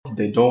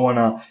They don't want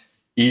to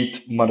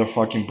eat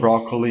motherfucking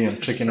broccoli and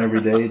chicken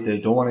every day. They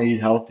don't want to eat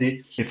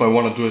healthy. If I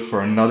want to do it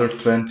for another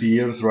 20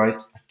 years, right?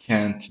 I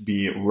can't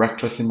be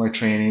reckless in my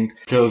training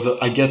because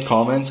I get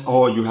comments,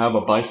 oh, you have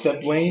a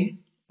bicep vein,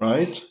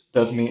 right?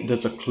 That means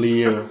that's a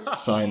clear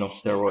sign of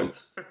steroids.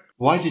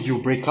 Why did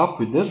you break up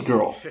with this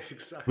girl?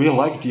 Exactly. We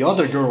like the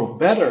other girl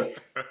better.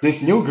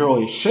 This new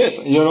girl is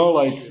shit. The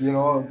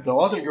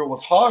other girl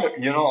was hotter,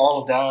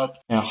 all of that.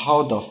 And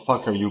how the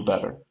fuck are you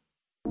better?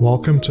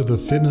 Welcome to the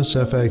Fitness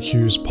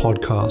FAQs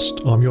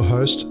podcast. I'm your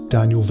host,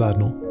 Daniel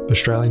Vadnal,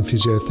 Australian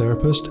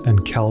physiotherapist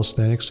and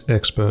calisthenics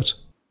expert.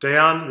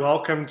 Dejan,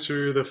 welcome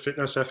to the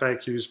Fitness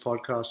FAQs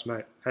podcast,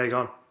 mate. How you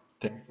going?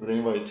 Thanks for the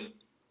invite.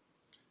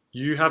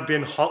 You have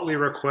been hotly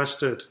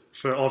requested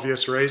for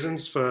obvious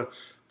reasons. For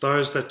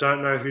those that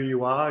don't know who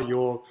you are,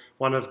 you're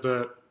one of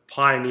the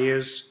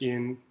pioneers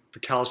in the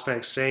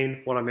calisthenics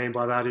scene. What I mean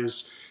by that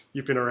is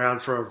you've been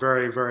around for a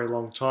very, very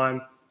long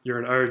time. You're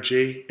an OG,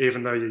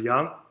 even though you're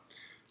young.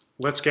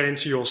 Let's get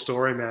into your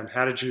story, man.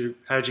 How did you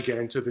get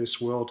into this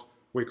world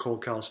we call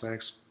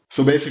calisthenics?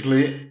 So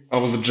basically, I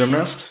was a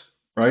gymnast,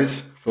 right?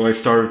 So I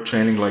started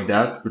training like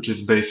that, which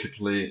is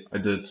basically I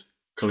did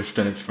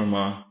calisthenics from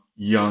a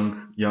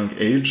young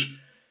age.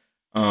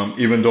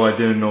 Even though I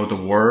didn't know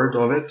the word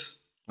of it,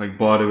 like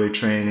bodyweight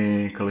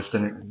training,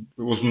 calisthenics,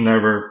 it was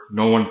never,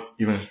 no one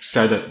even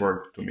said that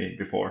word to me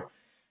before.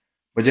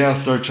 But yeah,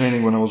 I started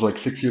training when I was like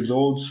 6 years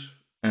old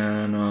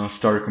and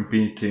started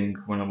competing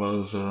when I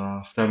was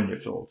 7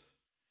 years old.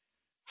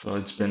 So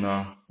it's been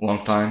a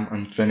long time.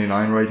 I'm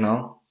 29 right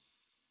now.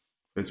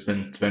 It's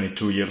been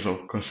 22 years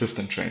of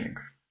consistent training.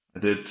 I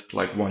did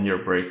like 1 year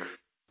break.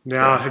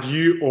 Now, have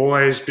you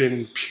always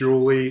been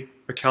purely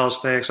a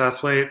calisthenics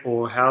athlete,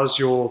 or how's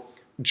your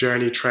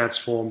journey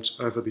transformed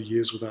over the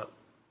years with that?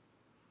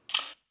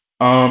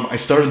 I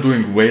started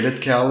doing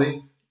weighted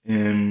Cali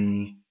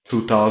in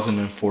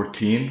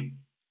 2014.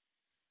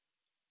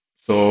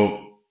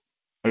 So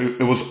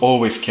it was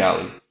always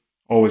Cali,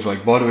 always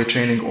like bodyweight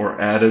training or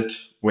added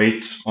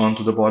weight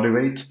onto the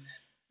bodyweight.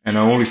 And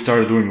I only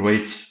started doing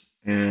weights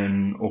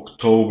in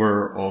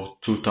October of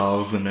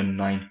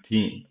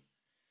 2019.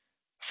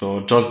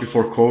 So just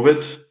before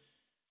COVID,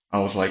 I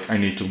was like, I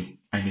need to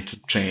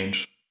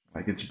change.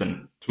 Like it's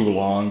been too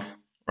long,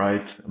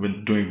 right? I've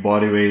been doing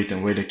bodyweight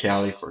and weighted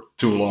Cali for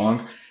too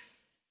long,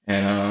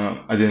 and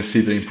I didn't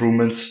see the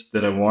improvements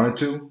that I wanted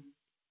to.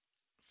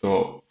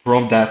 So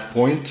from that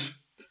point,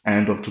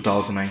 end of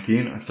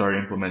 2019, I started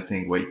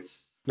implementing weights.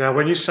 Now,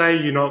 when you say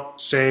you're not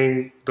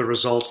seeing the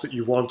results that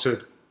you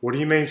wanted, what do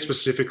you mean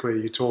specifically? Are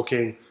you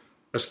talking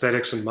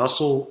aesthetics and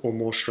muscle or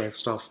more strength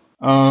stuff?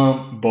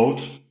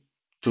 Both,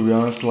 to be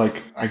honest.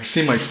 Like I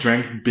see my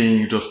strength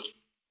being just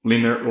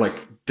linear, like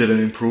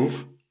didn't improve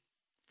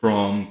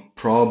from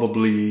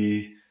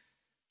probably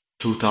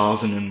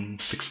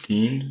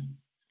 2016.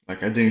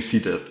 Like I didn't see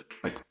the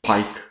like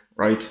pike,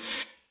 right,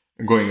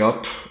 going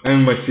up,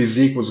 and my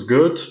physique was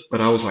good,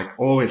 but I was like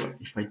always like,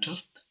 if I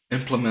just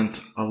implement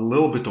a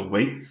little bit of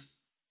weights,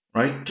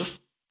 right, just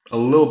a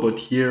little bit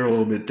here, a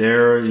little bit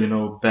there,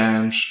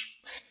 bench,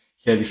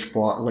 heavy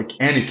squat, like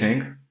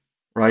anything,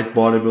 right,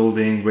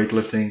 bodybuilding,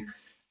 weightlifting,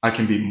 I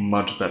can be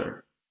much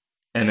better.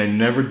 And I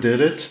never did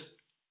it.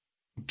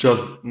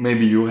 Just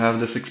maybe you have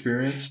this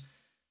experience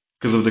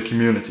because of the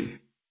community,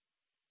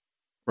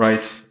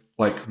 right?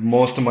 Like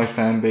most of my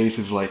fan base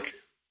is like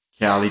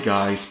Cali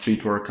guys,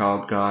 street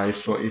workout guys.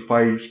 So if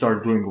I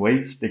start doing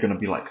weights, they're gonna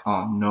be like,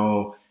 oh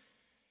no,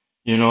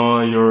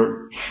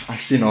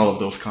 I've seen all of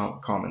those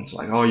comments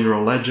like, oh, you're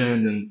a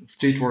legend in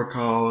street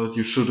workout.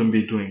 You shouldn't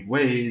be doing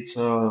weights.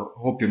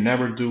 Hope you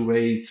never do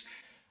weights.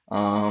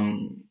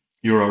 Um,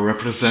 you're a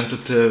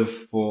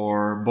representative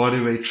for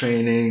bodyweight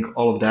training,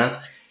 all of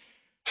that.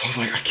 So I was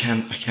like, I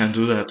can't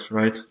do that,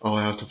 right? I'll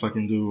have to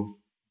fucking do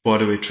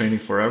bodyweight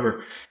training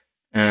forever.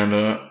 And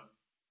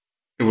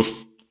it was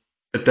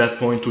at that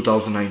point,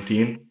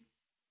 2019.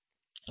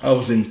 I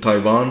was in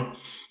Taiwan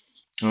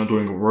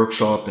doing a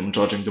workshop and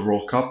judging the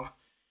World Cup.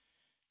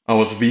 I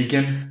was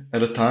vegan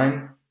at the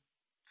time.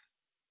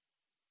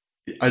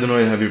 I don't know,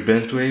 have you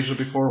been to Asia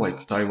before,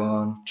 like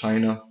Taiwan,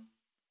 China?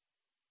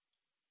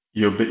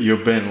 You've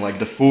been, like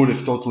the food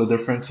is totally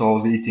different. So I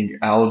was eating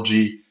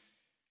algae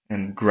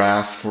and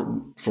grass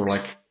for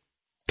like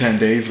 10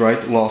 days,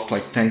 right? Lost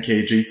like 10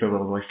 kg because I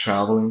was like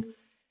traveling.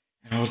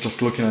 And I was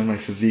just looking at my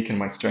physique and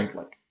my strength,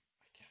 like,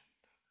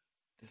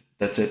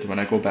 that's it. When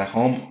I go back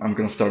home, I'm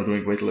gonna start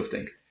doing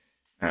weightlifting.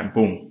 And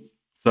boom,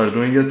 started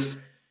doing it.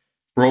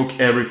 Broke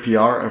every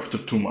PR after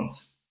 2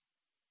 months.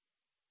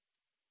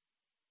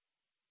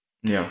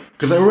 Yeah,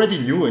 because I already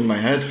knew in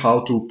my head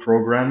how to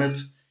program it,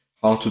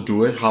 how to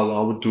do it, how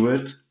I would do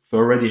it. So I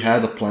already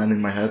had a plan in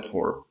my head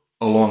for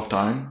a long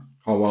time,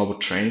 how I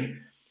would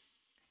train.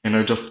 And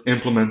I just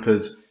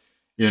implemented,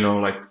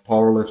 like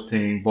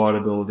powerlifting,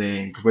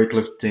 bodybuilding,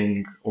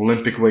 weightlifting,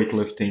 Olympic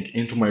weightlifting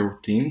into my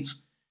routines.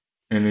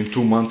 And in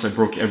 2 months, I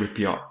broke every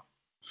PR.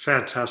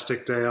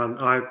 Fantastic, Dejan.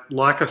 I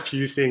like a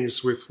few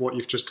things with what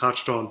you've just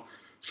touched on.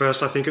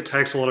 First, I think it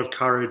takes a lot of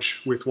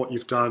courage with what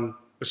you've done,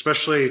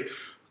 especially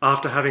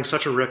after having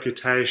such a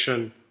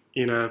reputation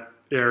in an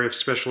area of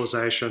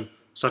specialization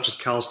such as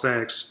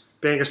calisthenics,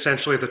 being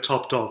essentially the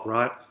top dog,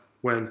 right?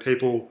 When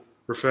people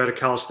refer to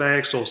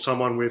calisthenics or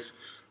someone with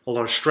a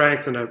lot of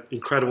strength and an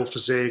incredible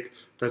physique,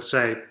 they'd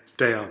say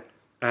Dion.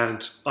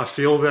 And I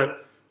feel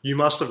that you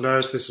must have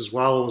noticed this as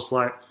well. It was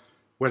like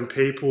when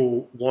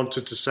people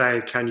wanted to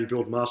say, can you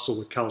build muscle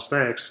with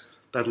calisthenics,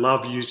 they'd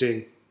love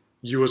using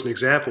you as an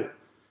example.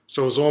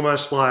 So it was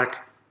almost like,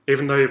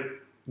 even though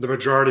the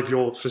majority of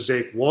your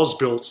physique was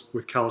built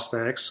with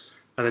calisthenics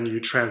and then you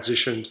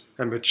transitioned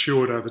and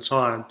matured over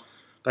time,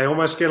 they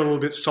almost get a little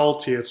bit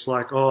salty. It's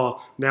like,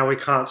 oh, now we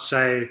can't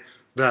say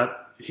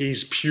that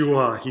he's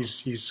pure.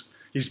 He's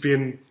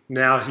been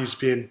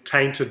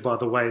tainted by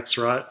the weights,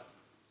 right?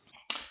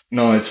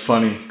 No, it's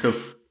funny because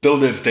till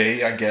this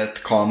day I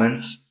get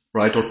comments,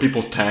 right? Or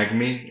people tag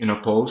me in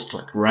a post,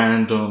 like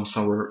random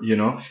somewhere,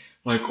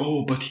 like,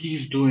 oh, but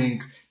he's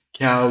doing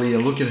Cali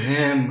and look at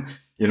him,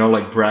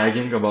 like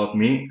bragging about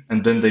me.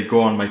 And then they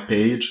go on my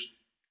page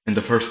and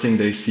the first thing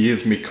they see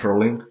is me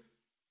curling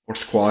or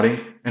squatting.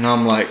 And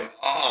I'm like,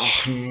 oh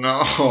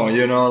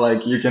no,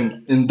 like you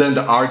can, and then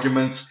the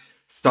arguments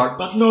start,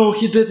 but no,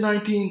 he did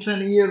 19,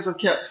 20 years of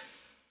Cali.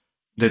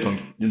 They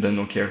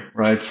don't care,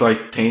 right? So I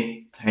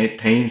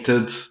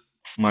tainted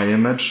my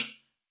image,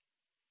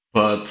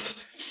 but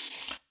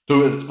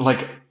do it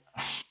like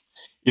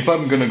if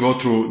I'm gonna go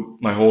through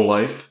my whole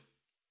life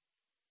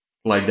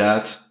like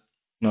that,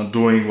 not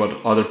doing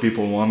what other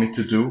people want me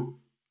to do,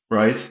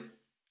 right?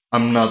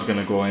 I'm not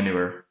gonna go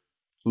anywhere.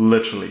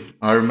 Literally.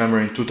 I remember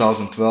in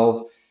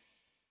 2012,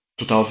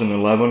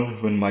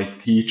 2011, when my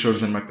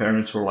teachers and my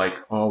parents were like,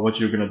 "Oh, what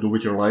you gonna do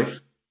with your life?"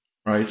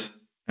 Right?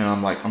 And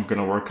I'm like, "I'm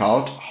gonna work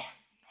out."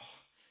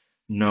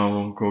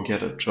 No, go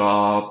get a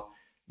job.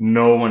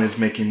 No one is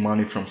making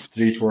money from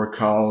street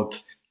workout.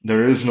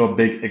 There is no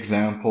big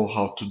example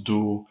how to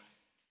do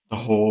the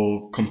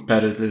whole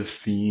competitive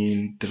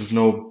scene. There's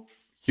no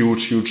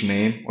huge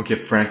name.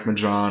 Okay, Frank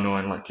Majano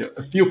and like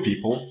a few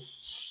people,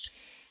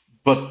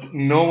 but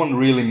no one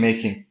really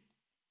making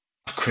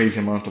a crazy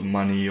amount of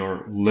money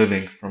or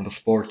living from the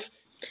sport.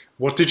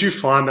 What did you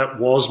find that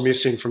was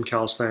missing from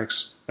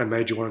calisthenics and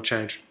made you want to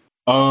change?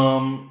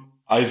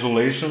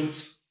 Isolations.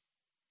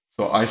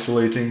 So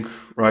isolating,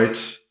 right?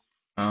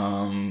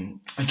 And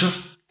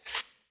just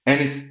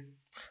any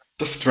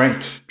the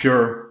strength,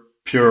 pure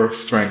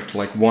strength,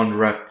 like one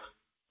rep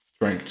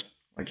strength.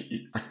 Like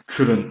I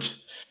couldn't.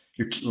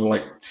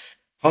 Like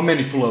how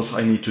many pull-ups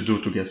I need to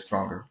do to get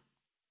stronger?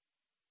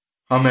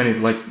 How many?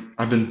 Like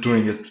I've been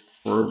doing it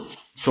for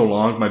so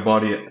long, my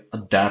body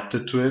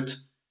adapted to it,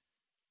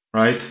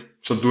 right?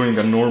 So doing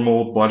a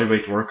normal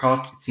bodyweight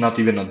workout, it's not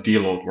even a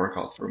deload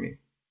workout for me,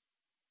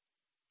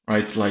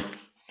 right? Like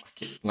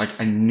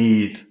I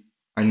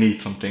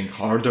need something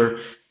harder,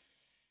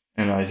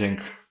 and I think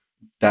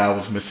that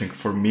was missing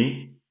for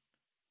me.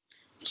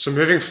 So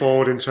moving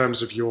forward in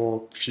terms of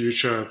your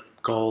future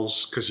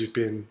goals, because you've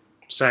been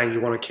saying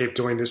you want to keep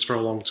doing this for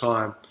a long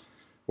time,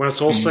 when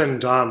it's all said Mhm.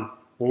 and done,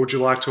 what would you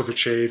like to have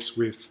achieved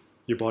with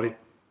your body?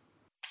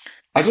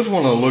 I just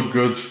want to look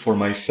good for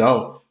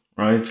myself,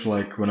 right?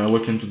 Like when I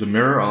look into the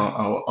mirror,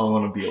 I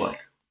want to be like,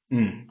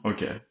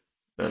 okay,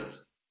 that's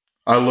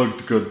I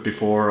looked good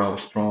before. I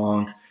was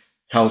strong,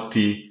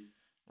 healthy,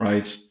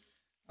 right?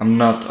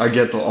 I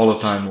get all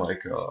the time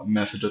like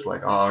messages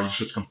like, oh, you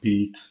should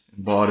compete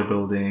in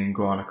bodybuilding,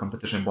 go on a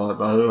competition,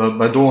 but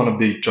I don't want to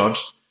be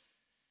judged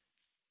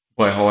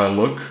by how I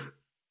look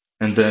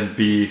and then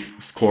be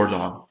scored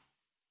on.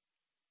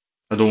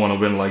 I don't want to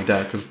win like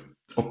that because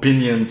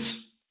opinions,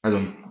 I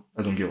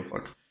don't give a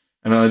fuck.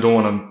 And I don't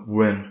want to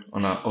win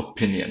on an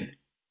opinion.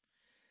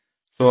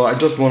 So I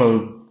just want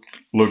to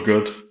look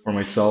good for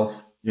myself,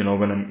 when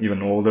I'm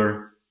even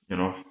older,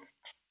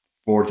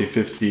 40,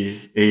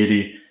 50,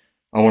 80.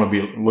 I want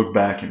to look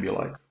back and be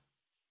like,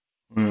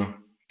 yeah,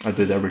 I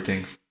did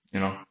everything,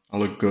 I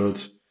look good.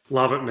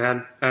 Love it,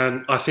 man.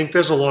 And I think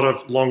there's a lot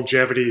of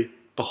longevity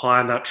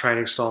behind that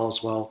training style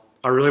as well.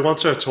 I really want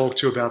to talk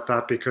to you about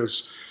that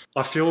because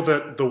I feel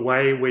that the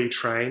way we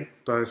train,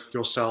 both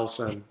yourself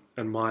and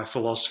my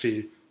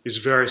philosophy, is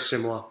very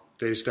similar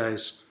these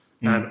days.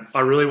 And Mm, I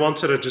really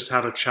wanted to just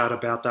have a chat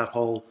about that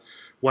whole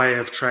way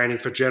of training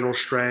for general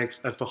strength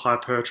and for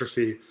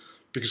hypertrophy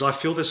because I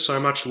feel there's so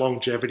much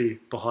longevity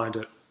behind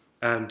it.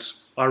 And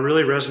I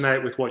really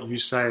resonate with what you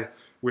say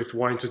with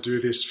wanting to do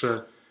this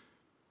for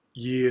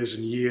years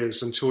and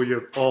years until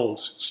you're old,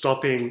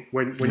 stopping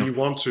when yeah, you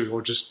want to,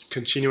 or just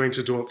continuing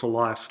to do it for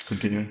life.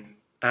 continuing.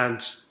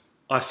 And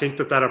I think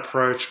that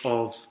approach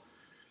of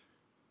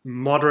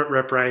moderate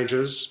rep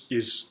ranges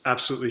is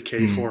absolutely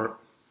key Mm, for it.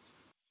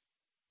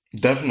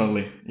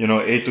 definitely,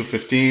 8 to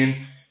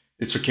 15.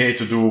 It's okay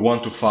to do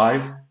 1 to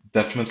 5,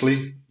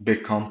 definitely.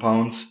 Big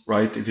compounds,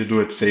 right? If you do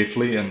it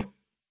safely and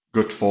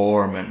good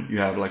form and you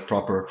have like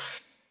proper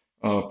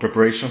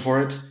preparation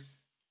for it.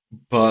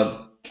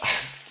 But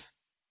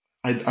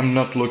I'm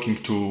not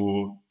looking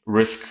to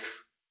risk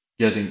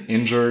getting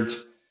injured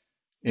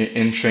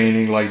in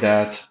training like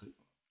that.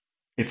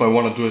 If I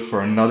want to do it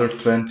for another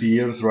 20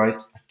 years, right?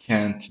 I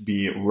can't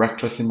be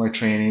reckless in my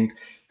training.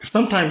 'Cause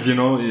sometimes,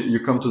 you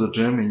come to the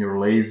gym and you're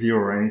lazy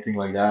or anything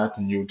like that,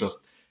 and you just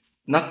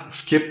not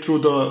skip through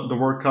the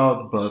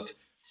workout, but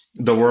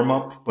the warm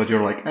up, but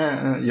you're like,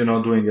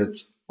 doing it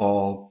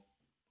all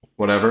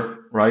whatever,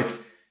 right?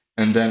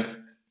 And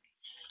then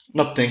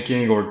not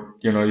thinking, or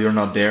you're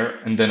not there,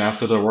 and then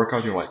after the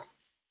workout you're like,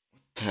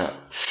 "The-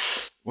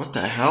 what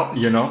the hell,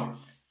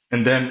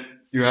 and then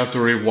you have to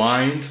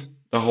rewind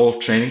the whole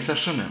training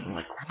session, and I'm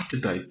like, what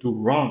did I do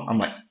wrong? I'm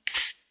like,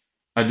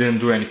 I didn't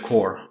do any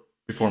core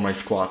before my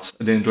squats.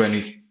 I didn't do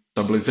any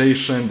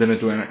stabilization, didn't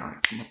do any,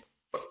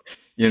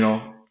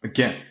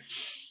 again,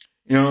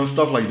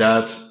 stuff like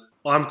that.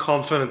 I'm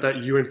confident that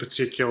you in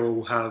particular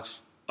will have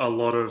a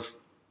lot of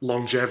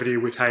longevity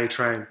with how you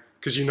train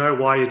because you know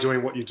why you're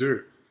doing what you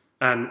do.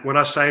 And when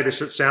I say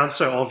this, it sounds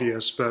so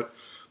obvious, but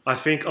I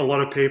think a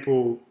lot of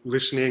people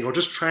listening or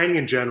just training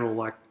in general,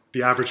 like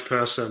the average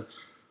person,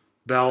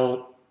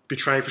 they'll be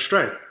training for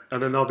strength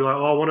and then they'll be like,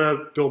 oh, I want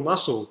to build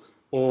muscle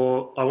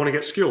or I want to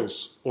get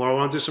skills or I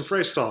want to do some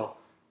freestyle.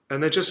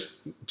 And they're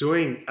just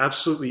doing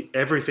absolutely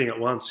everything at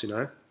once,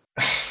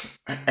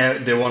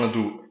 And they want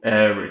to do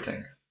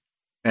everything.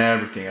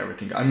 Everything,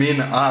 everything. I mean,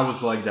 I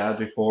was like that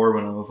before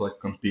when I was like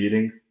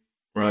competing,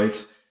 right?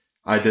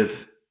 I did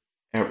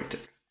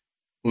everything.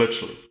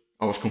 Literally.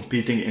 I was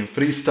competing in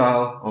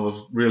freestyle. I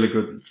was really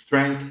good in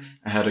strength.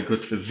 I had a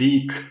good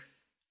physique,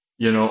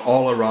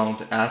 all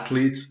around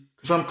athlete.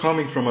 Because I'm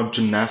coming from a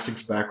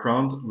gymnastics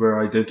background where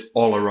I did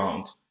all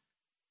around,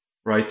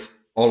 right?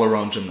 All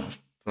around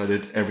gymnastics. I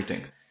did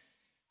everything.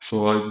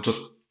 So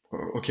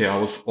okay, I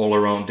was all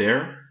around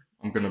there.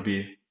 I'm gonna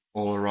be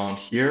all around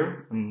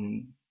here,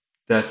 and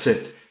that's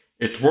it.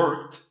 It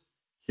worked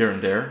here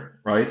and there,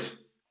 right?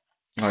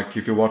 Like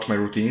if you watch my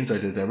routines, I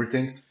did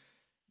everything,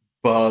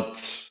 but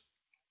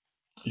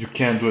you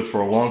can't do it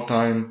for a long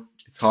time.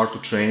 It's hard to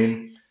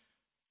train.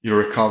 Your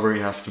recovery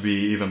has to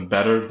be even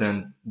better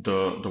than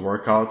the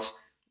workouts,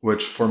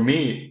 which for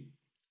me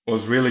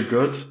was really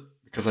good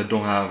because I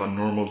don't have a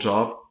normal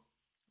job,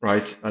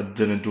 right? I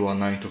didn't do a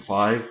 9 to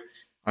 5.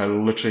 I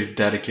literally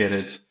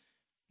dedicated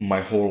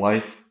my whole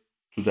life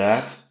to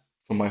that.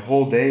 So my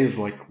whole day is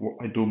like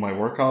I do my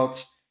workouts,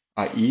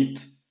 I eat,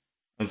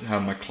 I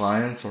have my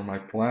clients or my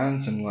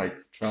plans and like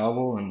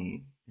travel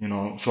and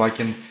so I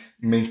can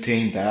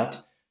maintain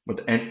that.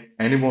 But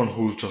anyone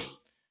who's just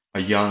a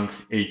young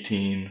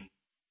 18,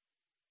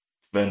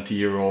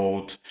 20-year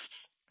old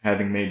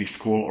having maybe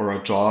school or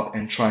a job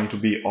and trying to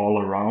be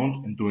all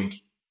around and doing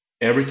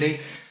everything,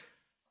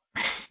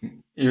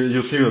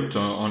 you see it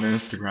on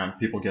Instagram,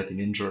 people getting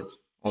injured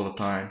all the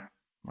time.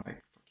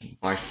 Like fucking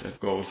bicep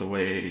goes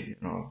away,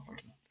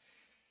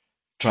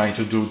 trying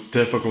to do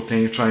difficult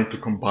things, trying to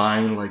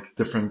combine like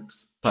different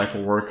type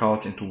of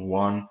workouts into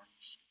one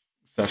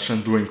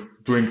session,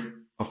 doing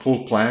a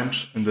full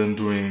planche and then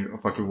doing a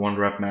fucking 1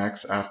 rep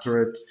max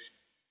after it,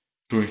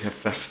 doing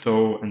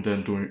Hefesto and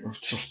then doing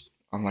just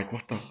I'm like,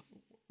 what the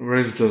where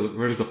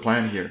is the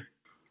plan here?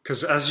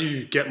 Because as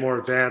you get more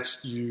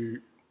advanced,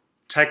 you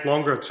take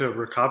longer to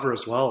recover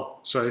as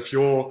well. So if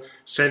you're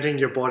sending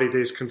your body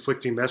these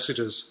conflicting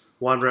messages,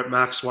 1 rep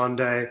max one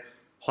day,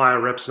 higher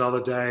reps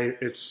another day,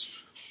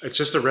 it's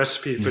just a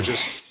recipe for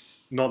just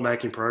not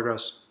making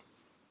progress.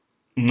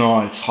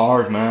 No, it's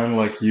hard, man.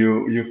 Like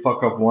you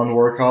fuck up one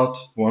workout,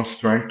 one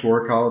strength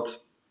workout,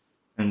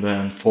 and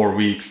then 4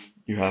 weeks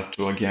you have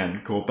to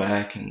again go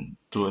back and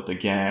do it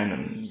again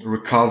and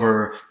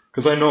recover.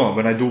 Because I know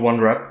when I do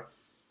 1 rep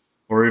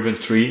or even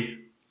three,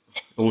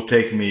 it will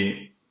take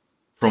me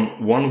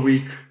from 1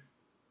 week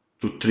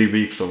to 3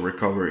 weeks of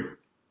recovery.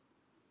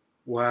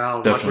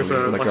 Wow, like with Definitely,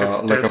 a like like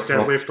a a like a pro.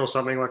 deadlift or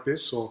something like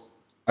this, or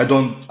I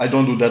don't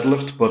do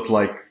deadlift, but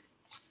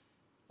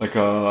like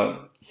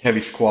a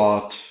heavy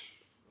squat,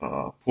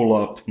 pull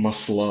up,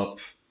 muscle up,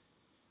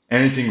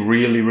 anything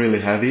really really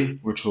heavy,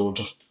 which will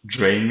just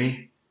drain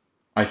me.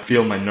 I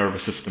feel my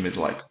nervous system is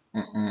like,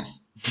 mm-mm.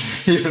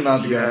 You're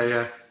not yeah, gonna.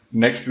 yeah.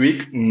 Next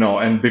week, no.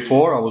 And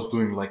before I was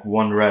doing like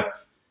 1 rep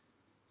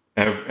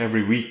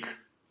every week,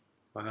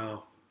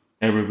 Wow.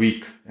 every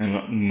week,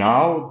 and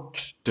now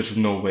there's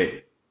no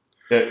way.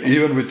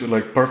 Even with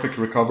like perfect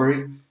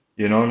recovery,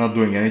 not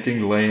doing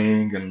anything,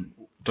 laying and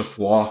just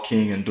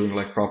walking and doing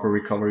like proper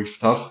recovery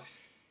stuff.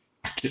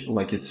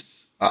 Like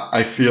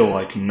I feel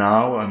like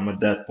now I'm at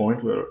that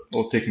point where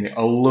it'll take me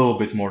a little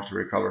bit more to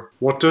recover.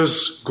 What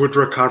does good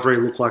recovery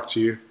look like to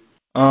you?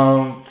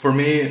 For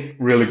me,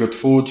 really good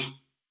food,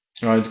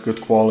 right?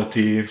 Good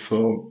quality.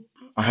 So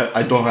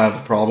I don't have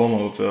a problem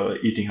of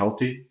eating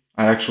healthy.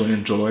 I actually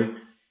enjoy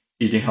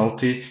eating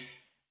healthy,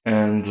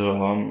 and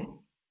um,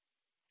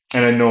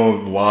 and I know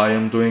why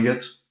I'm doing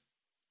it,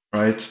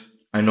 right?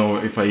 I know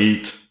if I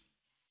eat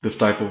this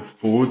type of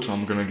food,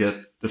 I'm gonna get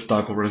this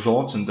type of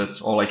results, and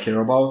that's all I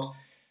care about.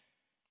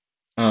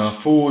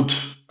 Food,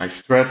 I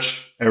stretch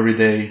every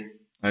day.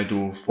 I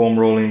do foam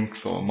rolling,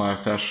 so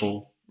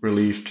myofascial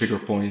release, trigger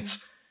points.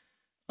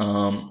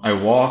 I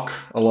walk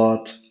a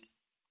lot.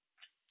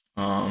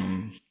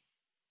 Um,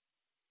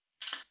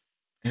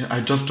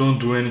 I just don't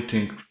do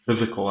anything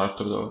physical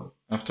after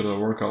the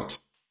workout.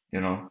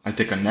 I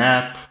take a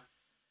nap,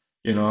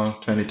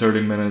 20,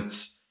 30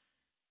 minutes,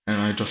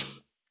 and I just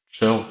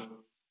chill,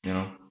 you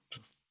know.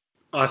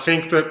 I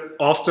think that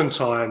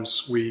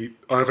oftentimes we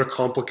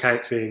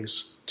overcomplicate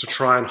things to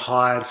try and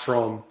hide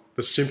from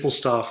the simple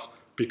stuff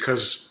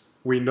because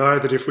we know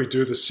that if we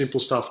do the simple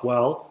stuff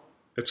well,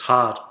 it's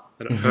hard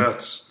and it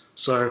hurts.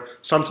 So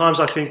sometimes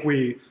I think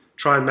we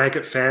try and make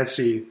it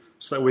fancy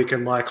so that we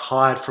can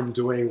hide from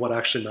doing what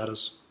actually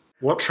matters.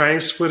 What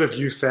training split have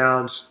you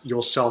found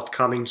yourself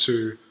coming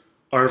to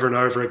over and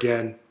over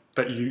again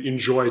that you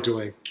enjoy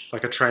doing,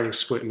 like a training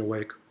split in a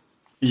week?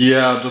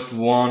 Yeah, just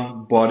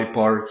one body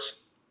part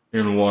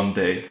in one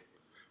day,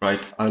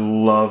 right? I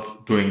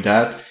love doing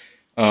that.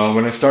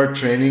 When I started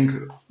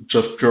training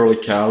just purely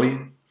Cali,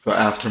 so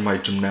after my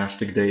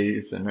gymnastic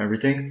days and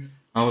everything,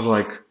 I was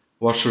like,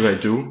 what should I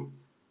do?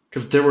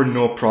 Because there were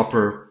no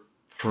proper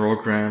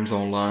programs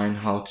online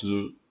how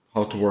to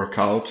work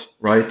out,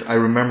 right? I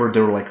remember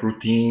there were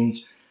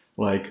routines,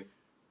 like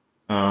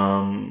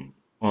on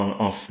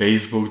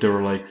Facebook there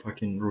were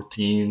fucking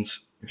routines.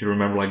 If you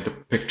remember the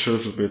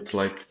pictures with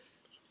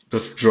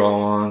just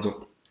drawings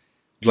of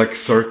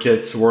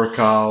circuits,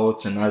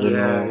 workouts, and I don't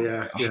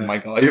know. Oh Yeah. my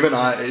God.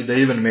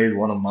 They even made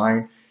one of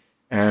mine,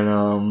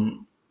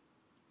 and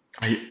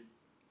I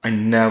I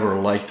never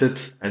liked it.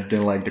 I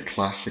didn't like the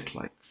classic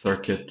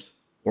circuit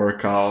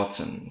workouts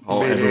and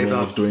how Me everyone was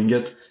neither. doing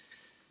it.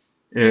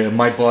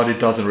 My body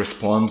doesn't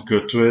respond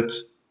good to it,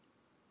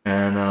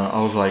 and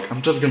I was like,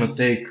 I'm just gonna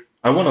take.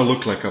 I want to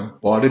look like a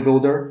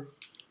bodybuilder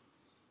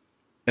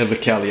as a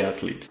Cali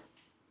athlete,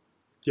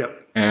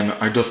 Yep. and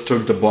I just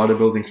took the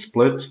bodybuilding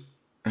split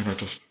and I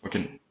just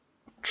fucking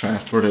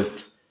transferred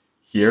it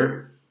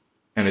here,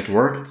 and it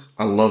worked.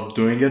 I loved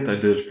doing it. I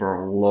did it for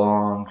a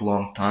long,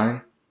 long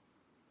time.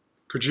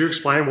 Could you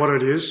explain what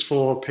it is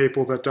for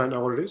people that don't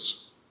know what it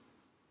is?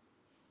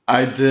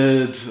 I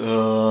did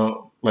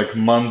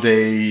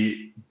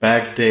Monday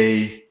back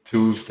day,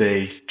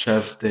 Tuesday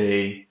chest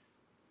day,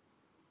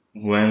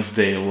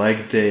 Wednesday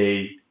leg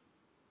day,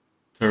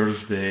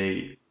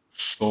 Thursday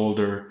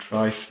shoulder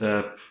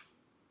tricep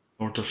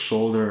or the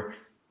shoulder,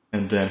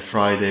 and then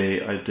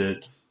Friday I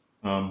did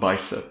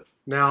bicep.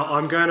 Now,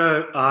 I'm going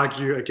to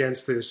argue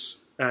against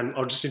this, and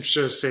I'm just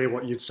interested to see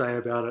what you'd say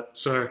about it.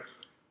 So,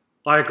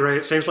 I agree.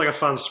 It seems like a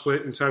fun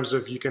split in terms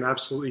of you can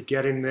absolutely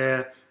get in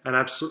there and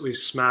absolutely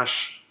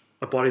smash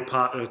a body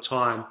part at a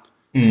time,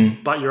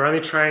 Mm. but you're only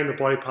training the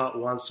body part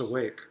once a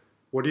week.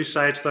 What do you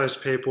say to those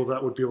people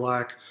that would be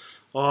like,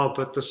 "Oh,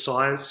 but the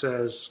science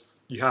says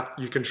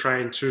you can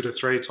train 2 to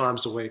 3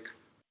 times a week"?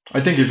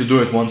 I think if you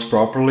do it once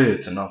properly,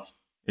 it's enough.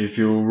 If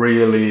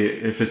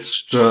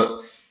it's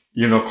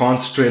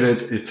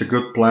concentrated, it's a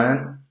good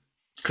plan.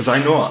 Because I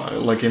know,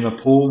 in a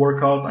pool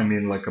workout, I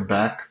mean, a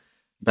back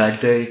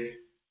day,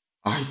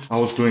 I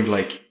was doing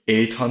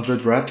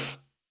 800 reps,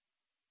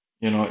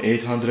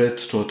 800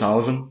 to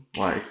 1,000,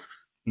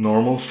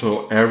 normal.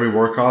 So every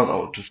workout, I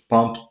would just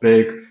pump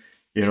big,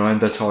 and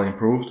that's how I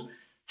improved.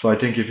 So I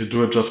think if you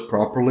do it just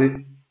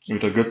properly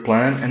with a good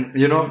plan, and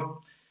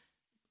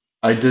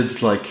I did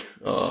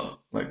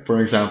for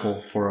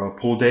example, for a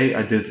pull day,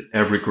 I did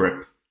every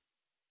grip,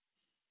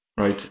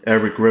 right?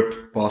 Every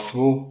grip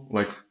possible,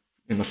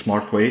 in a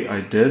smart way,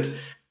 I did.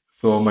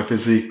 So my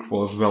physique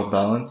was well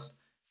balanced.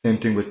 Same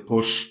thing with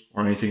push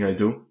or anything I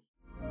do.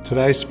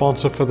 Today's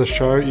sponsor for the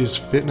show is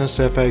Fitness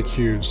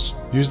FAQs.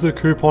 Use the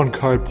coupon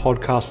code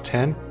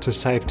podcast10 to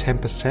save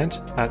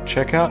 10% at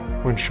checkout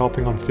when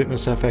shopping on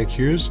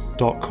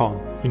fitnessfaqs.com.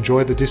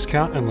 Enjoy the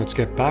discount and let's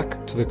get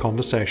back to the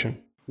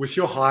conversation. With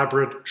your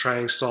hybrid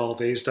training style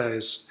these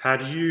days, how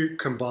do you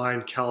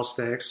combine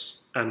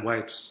calisthenics and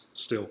weights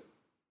still?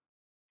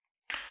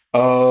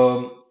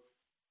 Um,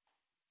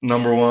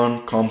 Number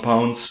one,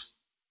 compounds,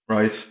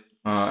 right?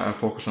 I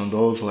focus on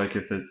those.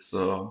 If it's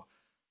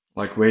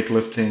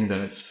weightlifting,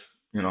 then it's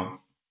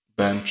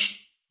bench,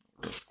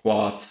 the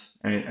squats,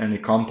 any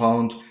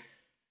compound,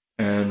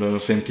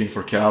 and same thing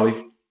for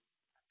Cali.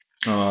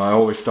 I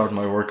always start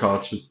my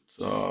workouts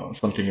with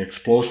something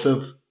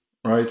explosive,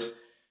 right?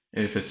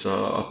 If it's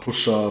a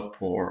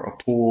push-up or a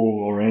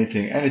pull or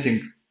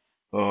anything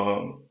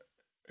uh,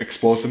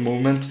 explosive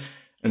movement,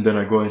 and then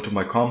I go into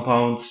my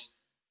compounds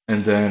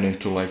and then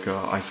into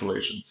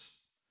isolations.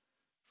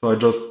 So I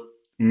just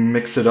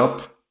mix it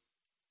up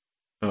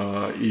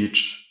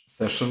each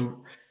session,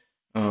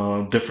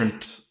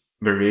 different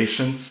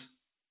variations,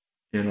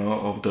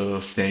 of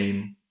the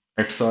same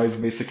exercise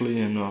basically,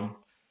 and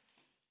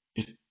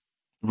it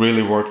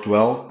really worked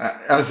well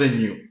as I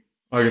knew.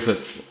 Like I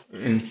said,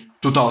 in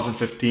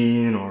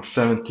 2015 or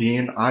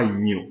 17, I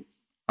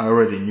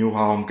already knew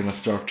how I'm gonna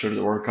structure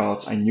the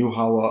workouts. I knew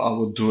how I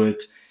would do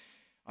it.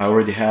 I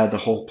already had the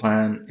whole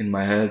plan in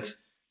my head.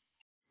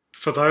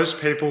 For those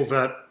people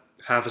that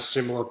have a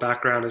similar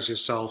background as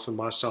yourself and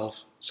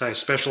myself, say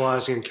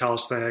specializing in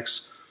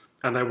calisthenics,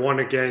 and they want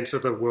to get into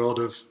the world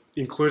of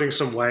including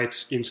some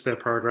weights into their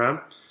program,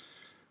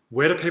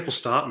 where do people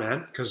start,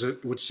 man? Because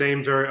it would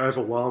seem very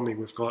overwhelming.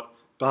 We've got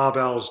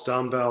barbells,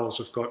 dumbbells,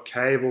 we've got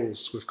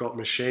cables, we've got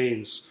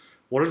machines.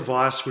 What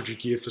advice would you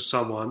give for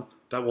someone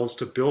that wants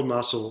to build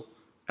muscle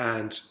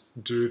and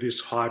do this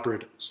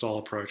hybrid style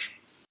approach?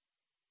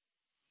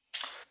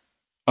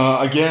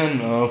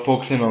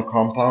 Focusing on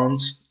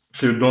compounds,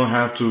 so you don't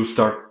have to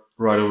start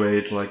right away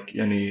at like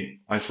any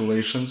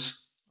isolations.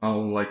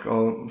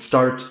 I'll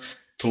start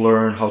to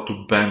learn how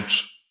to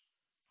bench,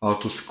 how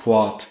to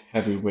squat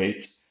heavy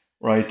weights,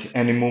 right?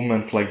 Any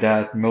movement like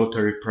that,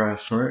 military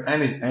press, or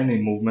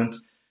any movement,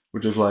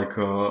 which is like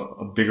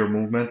a bigger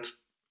movement,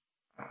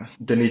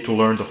 they need to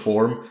learn the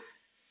form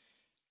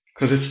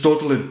because it's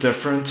totally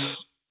different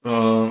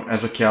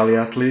as a Cali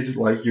athlete.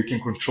 Like you can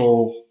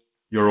control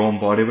your own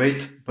body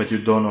weight, but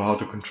you don't know how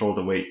to control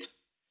the weight.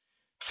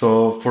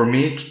 So for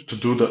me to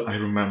do the, I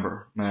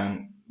remember,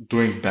 man,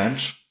 doing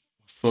bench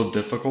so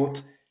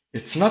difficult.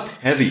 It's not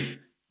heavy.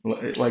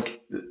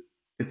 Like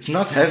it's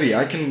not heavy.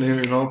 I can,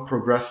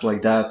 progress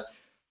like that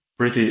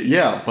pretty,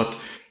 yeah, but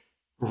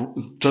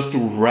just to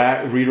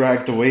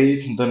re-rack the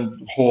weight and then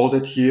hold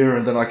it here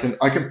and then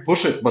I can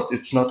push it, but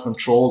it's not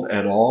controlled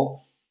at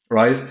all,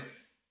 right?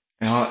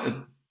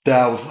 Uh,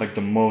 that was like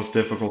the most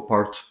difficult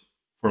part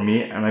for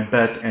me, and I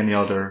bet any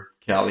other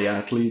Cali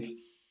athlete.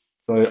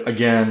 So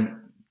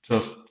again,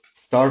 just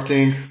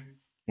starting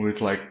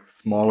with like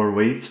smaller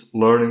weights,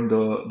 learning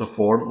the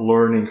form,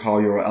 learning how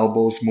your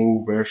elbows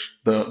move, where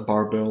the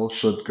barbell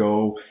should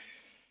go,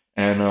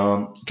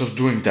 and just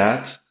doing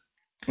that.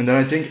 And then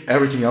I think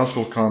everything else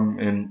will come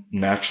in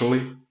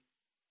naturally.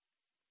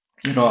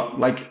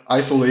 Like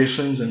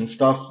isolations and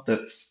stuff,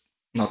 that's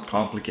not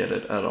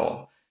complicated at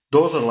all.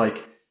 Those are like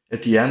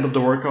at the end of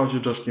the workout, you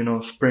just,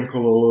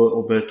 sprinkle a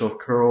little bit of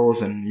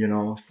curls and,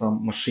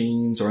 some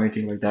machines or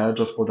anything like that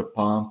just for the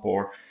pump,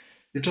 or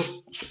you just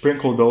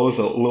sprinkle those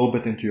a little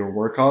bit into your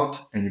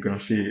workout and you're gonna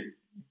see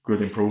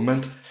good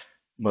improvement.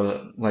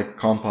 But like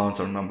compounds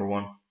are number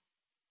one.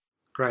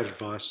 Great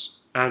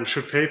advice. And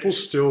should people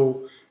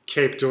still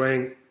keep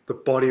doing the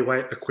body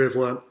weight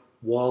equivalent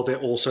while they're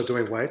also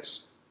doing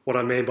weights? What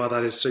I mean by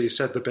that is, so you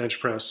said the bench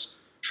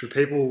press. Should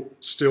people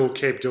still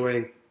keep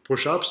doing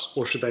push-ups,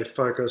 or should they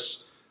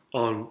focus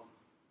on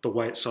the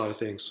weight side of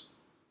things?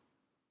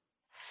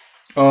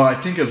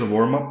 I think as a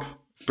warm up,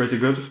 it's pretty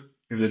good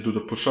if they do the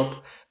push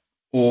up,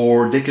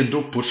 or they can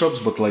do push ups,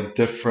 but like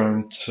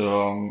different.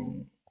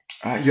 You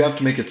have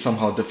to make it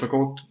somehow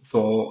difficult.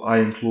 So I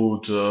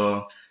include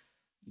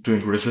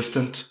doing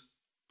resistant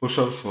push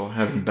ups, so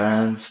having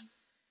bands.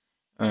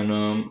 And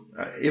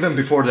even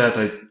before that,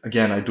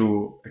 I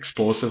do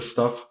explosive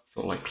stuff,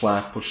 so like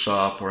clap push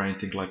up or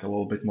anything like a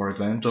little bit more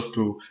advanced, just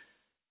to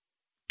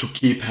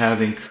keep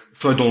having,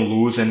 so I don't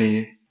lose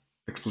any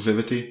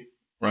explosivity,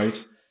 right?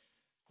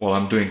 While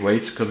I'm doing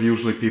weights, because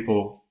usually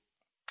people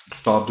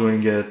stop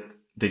doing it,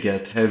 they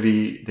get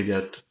heavy, they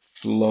get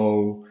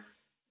slow,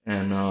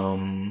 and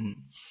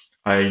I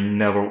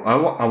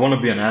want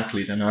to be an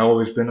athlete, and I've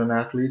always been an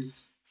athlete,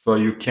 so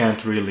you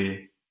can't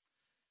really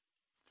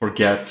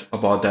forget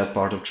about that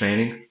part of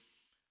training.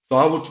 So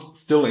I would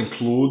still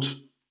include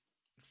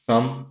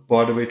some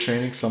bodyweight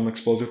training, some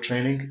explosive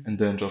training, and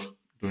then just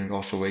doing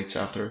also weights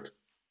after it.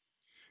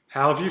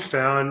 How have you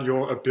found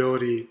your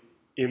ability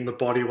in the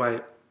body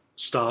weight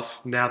stuff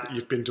now that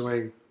you've been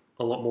doing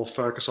a lot more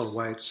focus on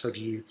weights? Have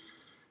you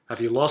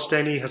lost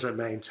any? Has it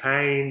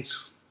maintained?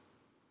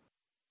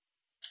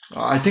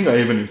 I think I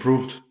even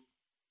improved.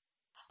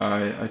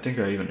 I think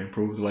I even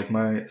improved. Like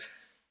my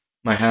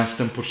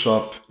handstand push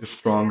up is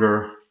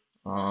stronger.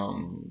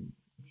 Um,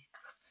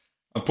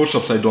 Push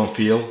ups I don't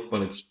feel,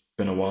 but it's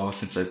been a while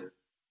since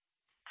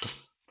just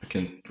I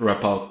can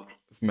rep out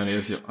as many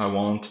as I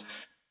want.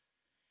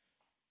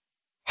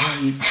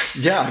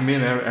 Yeah, I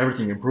mean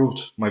everything improved.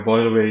 My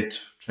body weight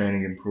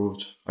training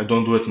improved. I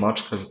don't do it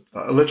much because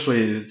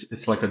literally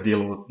it's like a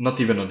deload, not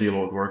even a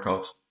deload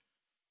workout.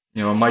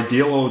 My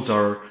deloads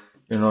are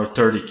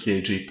 30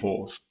 kg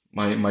pulls.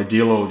 My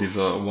deload is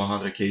a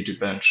 100 kg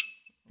bench,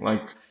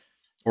 like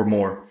or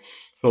more.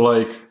 So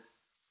like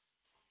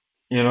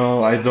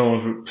I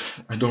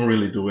don't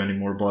really do any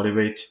more body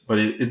weight, but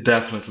it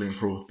definitely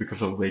improved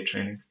because of weight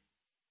training.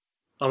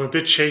 I'm a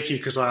bit cheeky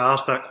because I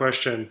asked that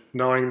question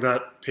knowing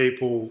that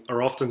people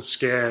are often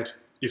scared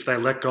if they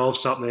let go of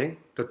something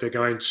that they're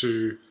going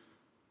to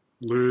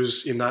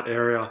lose in that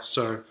area.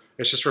 So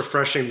it's just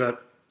refreshing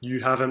that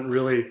you haven't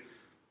really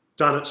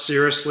done it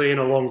seriously in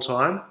a long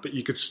time, but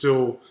you could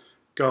still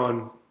go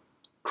and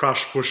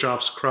crush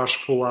push-ups,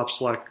 crush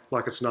pull-ups like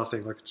it's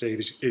nothing, like it's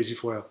easy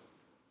for you.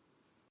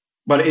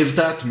 But is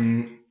that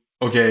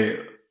okay?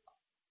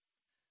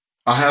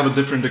 I have a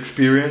different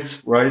experience,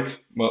 right?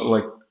 But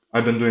like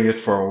I've been doing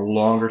it for a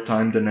longer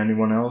time than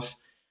anyone else.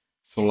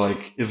 So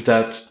like, is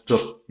that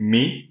just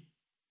me,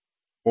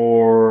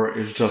 or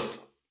is just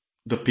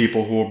the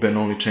people who have been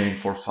only training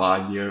for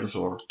 5 years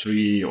or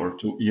 3 or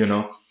 2?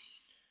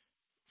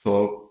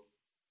 So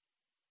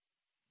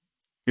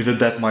is it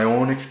that my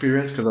own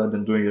experience because I've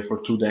been doing it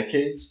for 2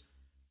 decades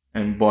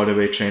and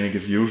bodyweight training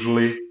is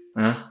usually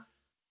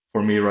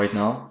for me right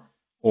now,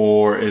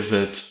 or is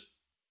it,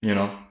 you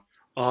know?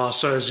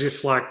 So as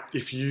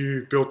if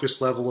you built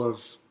this level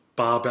of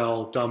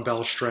barbell,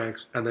 dumbbell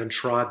strength and then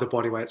tried the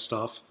bodyweight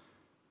stuff,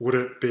 would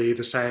it be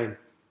the same?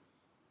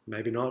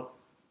 Maybe not.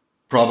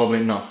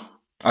 Probably not.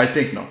 I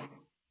think no.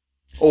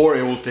 Or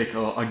it will take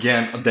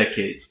again a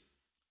decade,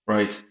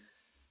 right?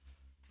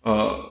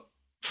 Uh,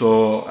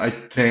 so I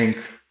think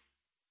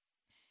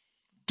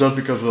just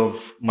because of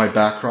my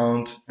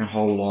background and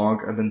how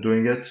long I've been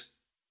doing it,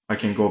 I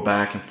can go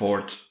back and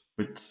forth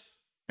with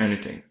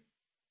anything,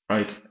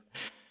 right?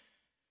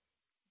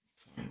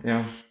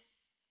 Yeah.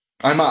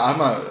 I'm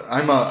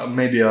a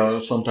maybe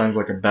sometimes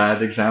like a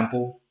bad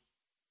example,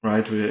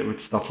 right? With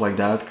stuff like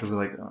that, because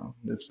like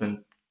it's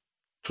been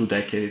 2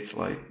 decades,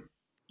 like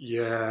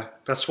Yeah,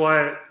 that's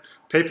why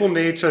people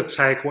need to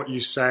take what you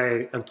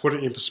say and put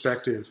it in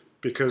perspective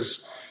because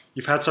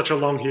you've had such a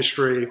long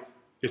history.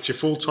 It's your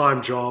full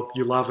time job.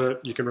 You love it.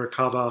 You can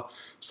recover.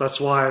 So that's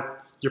why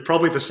you're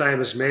probably the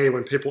same as me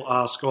when people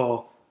ask,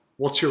 oh,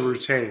 what's your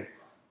routine?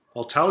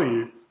 I'll tell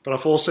you, but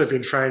I've also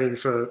been training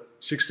for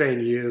 16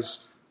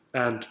 years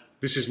and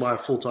this is my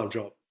full time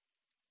job.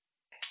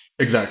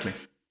 exactly,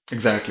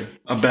 exactly.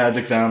 A bad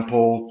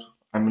example.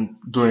 I've been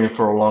doing it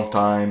for a long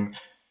time.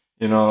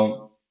 You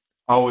know,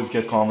 I always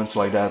get comments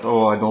like that.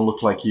 Oh, I don't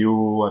look like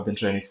you. I've been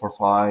training for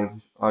five.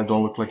 I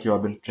don't look like you.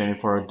 I've been training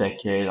for a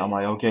decade. I'm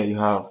like, okay, you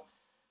have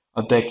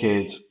a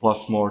decade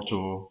plus more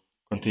to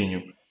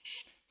continue.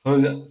 So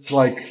it's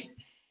like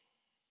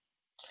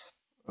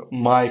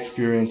my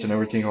experience and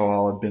everything,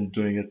 how I've been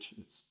doing it,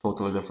 it's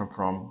totally different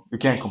from, you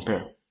can't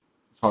compare.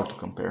 It's hard to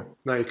compare.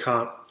 No, you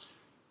can't.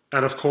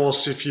 And of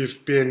course, if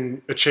you've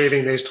been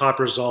achieving these type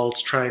of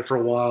results, training for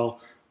a while,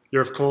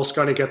 you're of course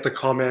going to get the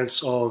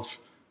comments of,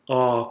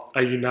 oh,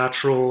 are you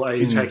natural? Are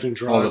you taking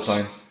All the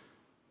time. drugs?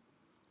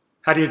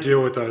 How do you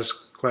deal with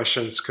those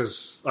questions?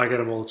 Because I get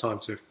them all the time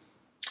too.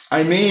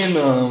 I mean,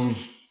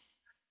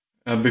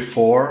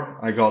 before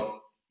I got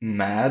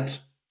mad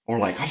or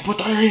like,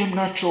 but I am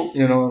natural,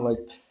 like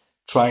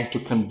trying to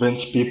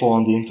convince people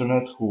on the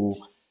internet who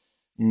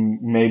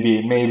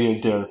maybe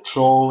they're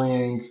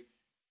trolling,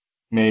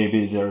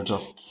 maybe they're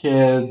just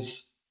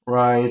kids,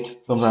 right?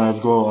 Sometimes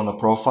I go on a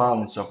profile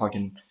and it's a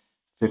fucking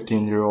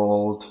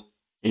 15-year-old,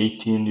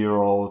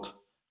 18-year-old,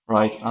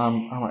 right?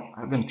 I'm like,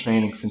 I've been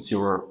training since you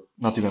were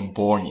not even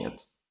born yet.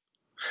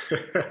 Yeah.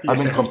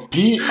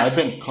 I've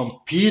been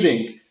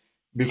competing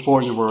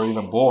before you were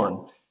even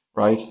born,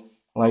 right?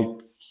 Like,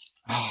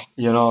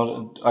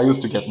 I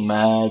used to get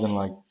mad and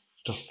like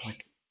just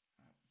like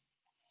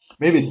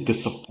maybe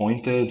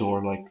disappointed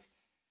or like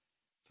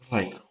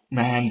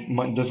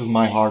man, this is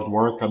my hard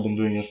work. I've been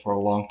doing it for a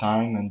long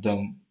time, and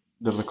then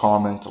there's a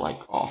comment like,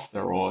 "Oh,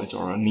 steroids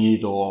or a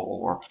needle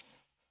or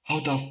how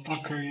the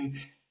fuck are you?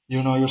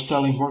 You're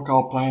selling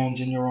workout plans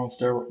in your own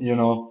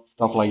steroid,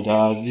 stuff like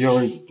that.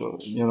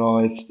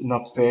 It's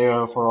not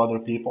fair for other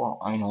people."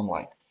 I know, I'm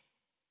like,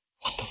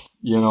 what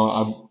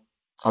the,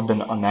 I've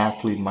been an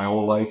athlete my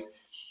whole life.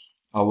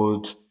 I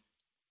would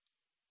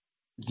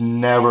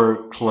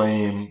never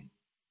claim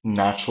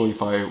natural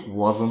if I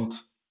wasn't,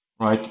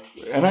 right?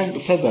 And I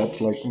said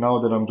that, like,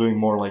 now that I'm doing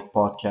more like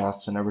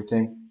podcasts and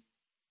everything,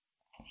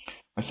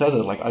 I said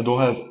that, like, I don't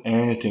have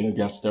anything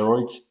against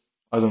steroids.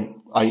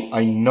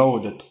 I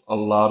know that a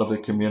lot of the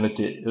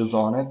community is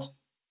on it,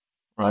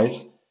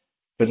 right?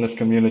 Fitness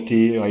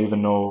community, I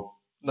even know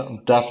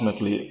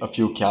definitely a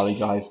few Cali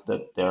guys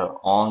that they're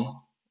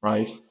on,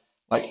 right?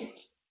 Like,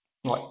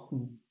 like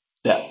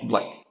that,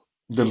 like,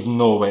 there's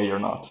no way you're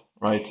not,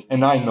 right?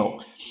 And I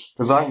know,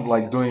 because I'm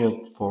like doing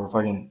it for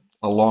fucking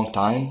a long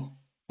time.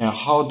 And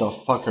how the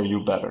fuck are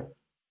you better?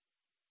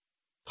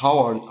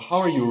 How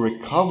are you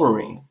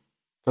recovering?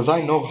 Because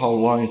I know how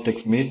long it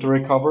takes me to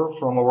recover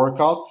from a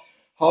workout.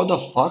 How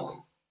the fuck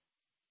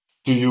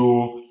do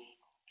you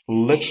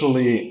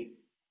literally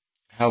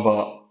have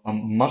a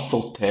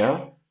muscle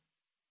tear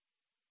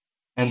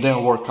and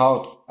then work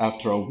out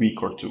after a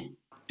week or two?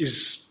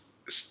 Is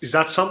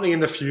that something in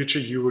the future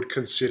you would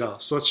consider?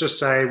 So let's just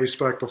say we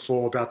spoke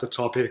before about the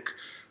topic,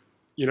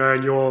 in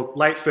your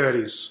late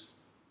 30s,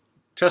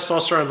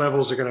 testosterone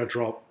levels are going to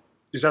drop.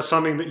 Is that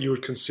something that you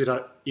would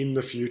consider in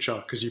the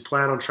future because you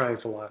plan on training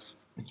for life?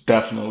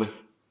 Definitely.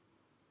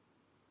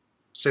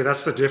 See,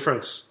 that's the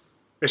difference.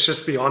 It's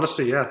just the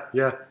honesty. Yeah,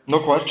 yeah.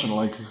 No question.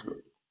 Like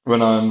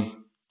when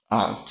I'm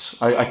at,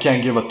 I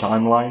can't give a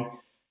timeline,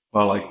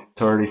 but like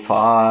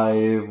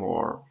 35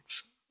 or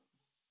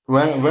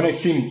when I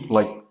see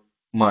like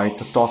my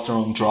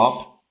testosterone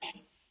drop,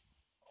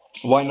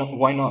 why not?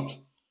 Why not?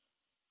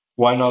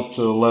 Why not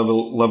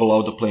level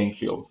out the playing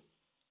field?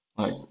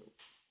 Like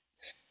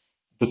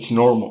it's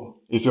normal.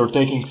 If you're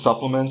taking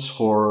supplements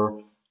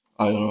for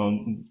I don't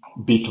know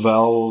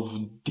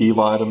B12, D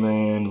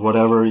vitamin,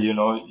 whatever, you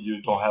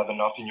don't have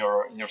enough in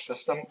your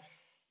system.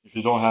 If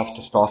you don't have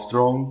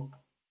testosterone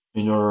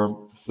in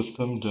your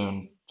system,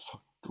 then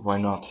why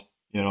not?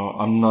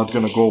 I'm not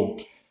gonna go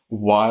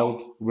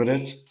wild with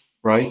it,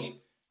 right?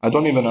 I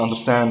don't even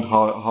understand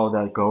how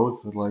that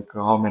goes, like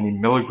how many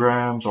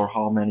milligrams or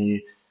how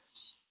many,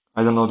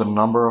 I don't know the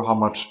number, how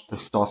much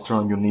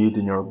testosterone you need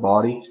in your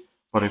body.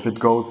 But if it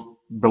goes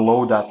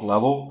below that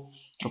level,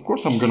 of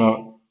course I'm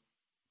gonna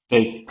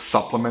take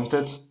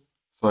supplemented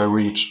so I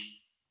reach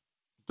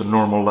the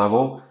normal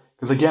level.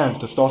 Because again,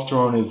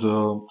 testosterone is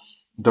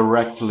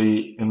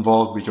directly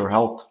involved with your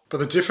health. But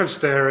the difference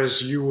there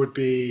is you would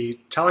be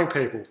telling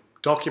people,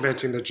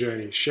 documenting the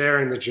journey,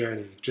 sharing the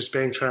journey, just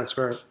being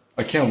transparent.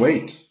 I can't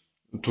wait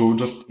to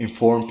just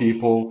inform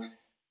people,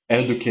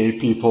 educate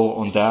people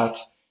on that.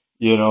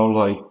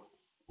 Like,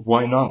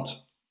 why not?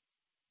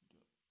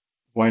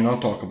 Why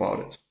not talk about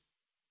it?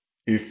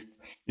 If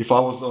if I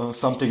was on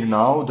something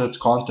now, that's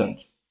content.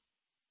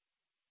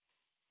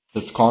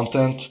 That's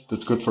content.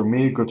 That's good for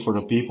me, good for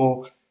the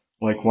people.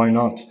 Like, why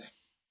not?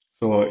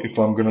 So if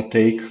I'm gonna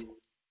take,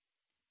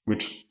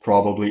 which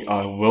probably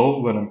I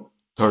will when I'm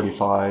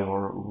 35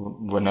 or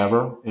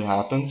whenever it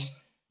happens,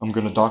 I'm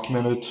gonna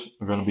document it.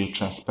 I'm gonna be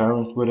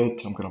transparent with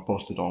it. I'm gonna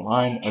post it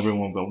online.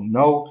 Everyone will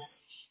know.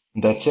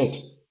 And that's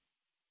it.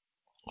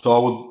 So I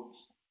would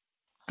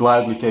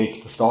gladly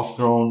take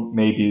testosterone,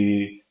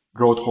 maybe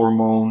growth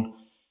hormone,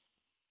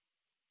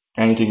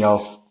 anything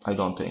else. I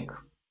don't think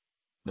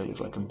there is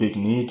like a big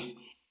need.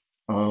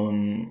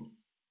 Um,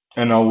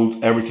 and I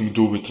will everything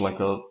do with like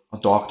a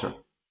doctor.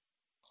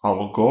 I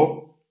will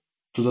go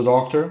to the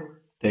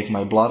doctor, take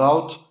my blood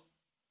out,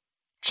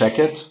 check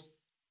it,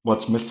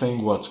 what's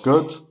missing, what's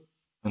good,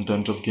 and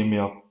then just give me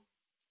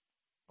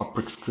a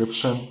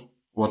prescription,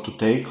 what to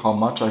take, how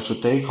much I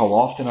should take, how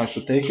often I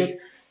should take it,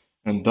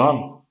 and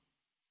done.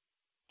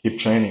 Keep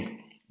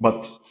training.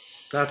 But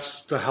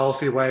That's the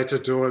healthy way to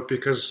do it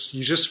because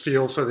you just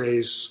feel for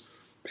these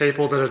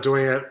people that are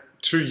doing it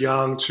too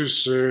young, too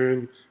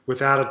soon,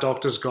 without a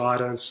doctor's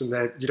guidance, and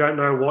that you don't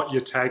know what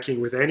you're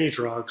taking with any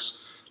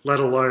drugs, let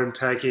alone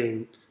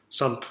taking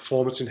some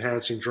performance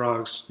enhancing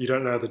drugs. You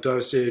don't know the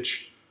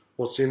dosage,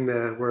 what's in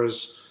there.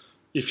 Whereas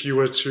if you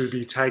were to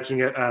be taking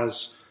it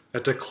as a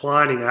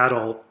declining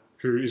adult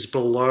who is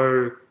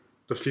below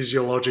the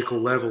physiological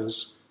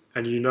levels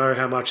and you know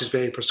how much is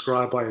being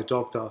prescribed by a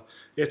doctor,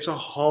 it's a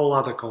whole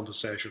other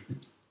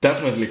conversation.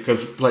 definitely, because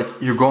like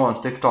you go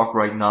on TikTok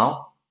right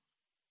now,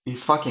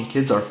 these fucking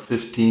kids are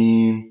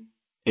 15,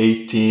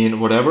 18,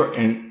 whatever,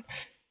 and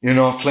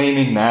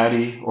claiming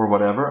Maddie or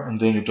whatever,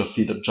 and then you just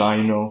see the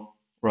gyno,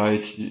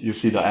 right? You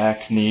see the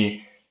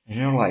acne, and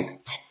you're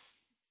like,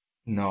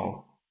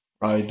 no,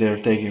 right?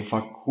 They're taking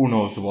who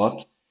knows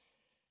what.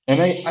 And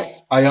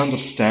I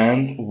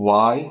understand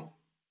why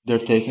they're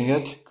taking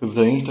it, because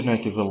the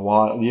internet is a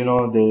wild, they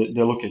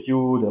look at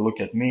you, they look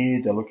at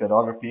me, they look at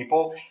other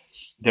people,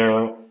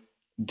 they're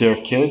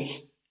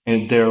kids,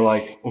 and they're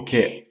like,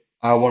 okay,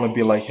 I want to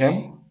be like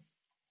him,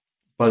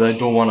 but I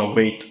don't want to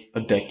wait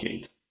a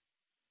decade.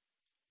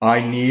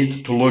 I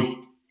need to look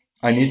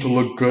I need to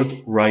look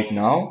good right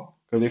now,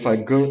 because if I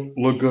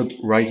look good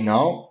right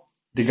now,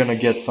 they're gonna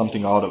get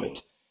something out of it.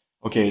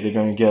 Okay, they're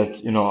gonna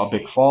get, a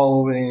big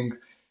following,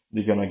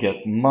 they're gonna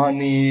get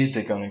money,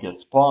 they're gonna get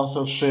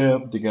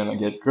sponsorship, they're gonna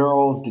get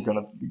girls, they're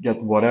gonna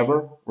get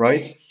whatever,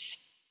 right?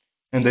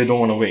 And they don't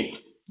want to wait.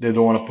 They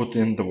don't want to put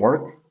in the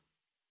work,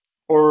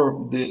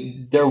 or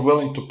they're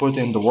willing to put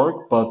in the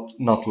work, but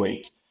not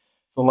wait.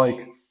 So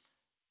like,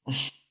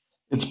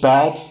 it's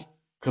bad,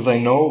 because I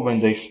know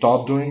when they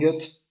stop doing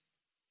it,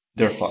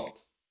 they're fucked.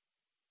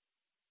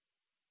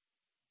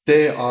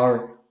 They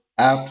are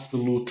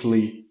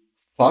absolutely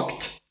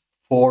fucked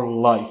for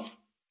life.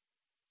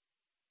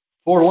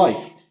 For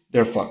life,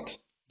 they're fucked.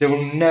 They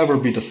will never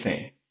be the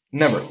same.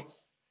 Never.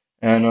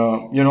 And,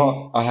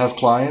 I have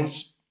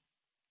clients,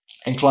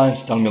 and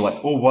clients tell me, like,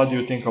 oh, what do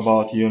you think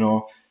about,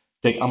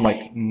 take, I'm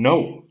like,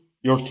 no,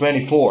 you're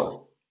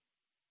 24.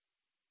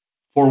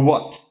 For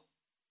what?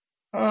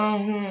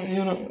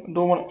 Don't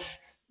want,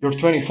 you're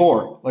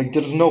 24. Like,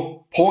 there's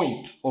no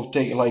point of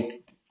taking,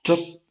 like,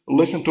 just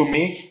listen to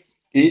me,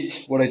 eat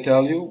what I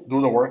tell you,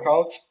 do the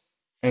workouts,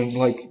 and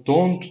like,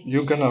 don't,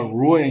 you're gonna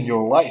ruin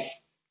your life.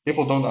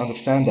 People don't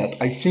understand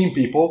that. I've seen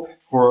people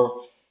who are,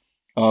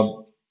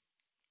 uh,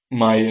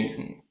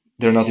 my,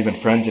 they're not even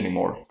friends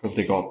anymore because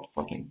they got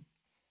fucking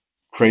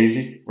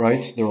crazy,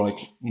 right? They're like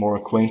more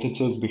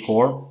acquaintances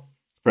before,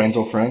 friends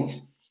of friends.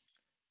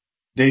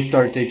 They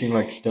started taking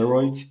like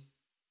steroids,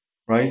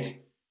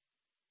 right?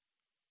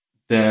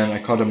 Then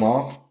I cut them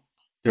off.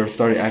 They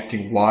started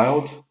acting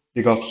wild.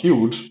 They got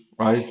huge,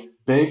 right?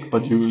 Big,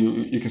 but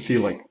you can see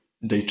like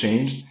they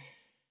changed.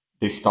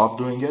 They stopped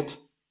doing it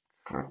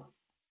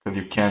because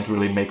you can't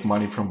really make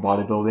money from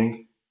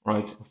bodybuilding,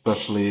 right?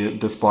 Especially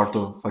this part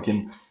of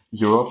fucking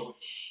Europe.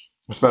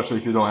 Especially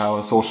if you don't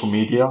have a social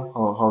media,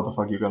 how the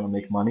fuck you gonna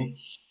make money?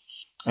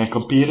 And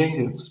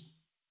competing is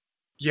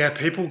Yeah,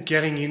 people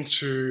getting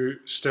into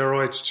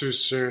steroids too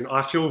soon.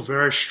 I feel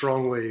very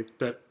strongly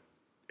that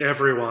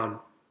everyone,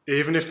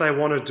 even if they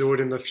want to do it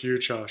in the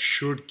future,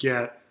 should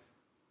get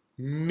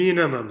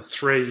minimum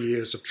 3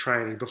 years of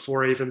training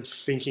before even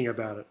thinking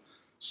about it.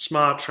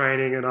 Smart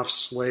training, enough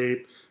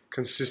sleep,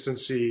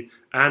 consistency,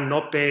 and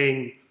not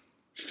being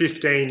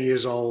 15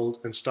 years old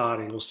and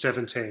starting or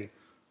 17.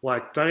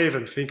 Like, don't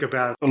even think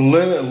about it.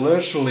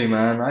 literally,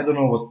 man. I don't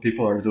know what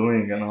people are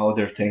doing and how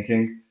they're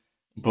thinking,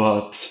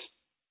 but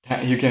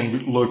you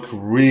can look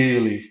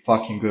really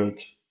fucking good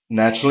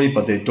naturally,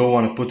 but they don't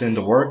want to put in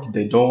the work.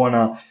 They don't want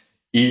to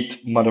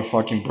eat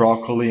motherfucking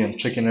broccoli and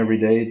chicken every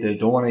day. They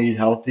don't want to eat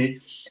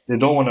healthy. They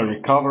don't want to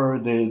recover.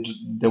 They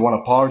want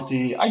to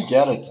party. I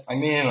get it. I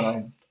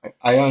mean,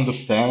 I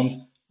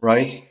understand,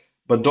 right?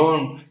 But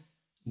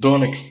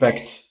don't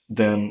expect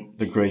then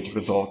the great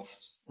results,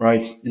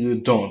 right?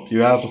 You don't. You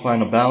have to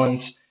find a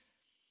balance.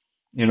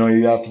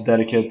 You have to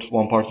dedicate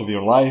one part of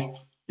your life.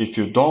 If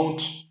you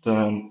don't,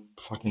 then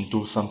fucking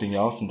do something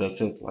else and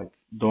that's it. Like,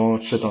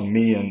 don't shit on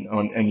me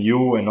and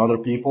you and other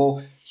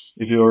people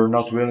if you're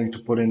not willing to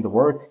put in the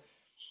work.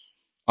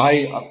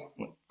 I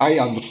I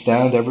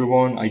understand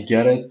everyone. I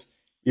get it.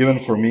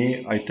 Even for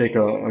me, I take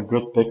a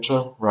good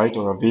picture, right,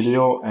 or a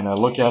video, and I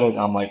look at it.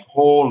 I'm like,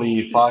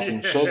 holy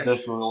fucking shit, Yeah.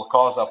 this will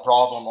cause a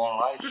problem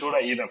online. Should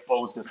I even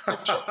post this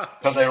picture?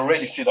 Because I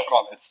already see the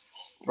comments,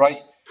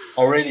 right?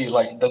 Already,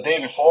 like the day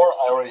before,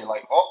 I already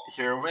like, oh,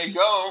 here we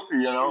go.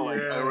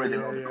 Like I Yeah, already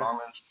yeah, know the yeah.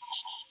 comments.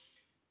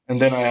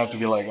 And then I have to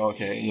be like,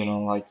 okay,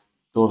 like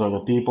those are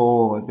the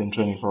people. I've been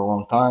training for a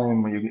long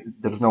time.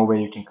 There's no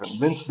way you can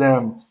convince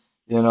them.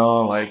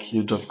 Like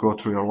you just go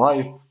through your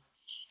life,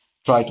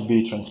 try to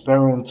be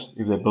transparent.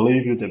 If they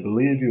believe you, they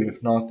believe you.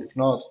 If not, if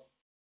not.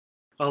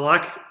 I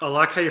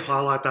like how you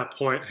highlight that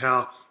point.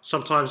 How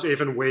sometimes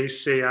even we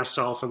see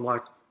ourselves and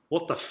like,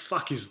 what the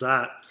fuck is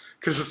that?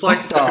 Because it's like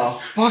What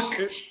the fuck?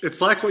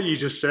 it's like what you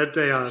just said,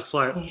 Dion. It's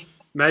like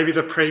maybe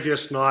the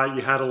previous night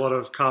you had a lot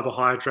of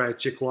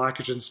carbohydrates, your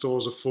glycogen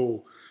stores are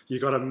full, you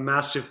got a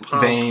massive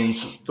pump,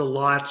 Veins. the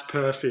light's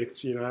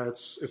perfect.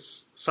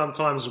 It's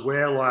sometimes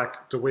we're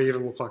like, do we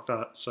even look like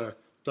that? So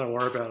don't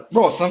worry about it.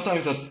 Bro,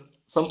 sometimes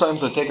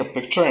I take a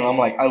picture and I'm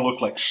like, I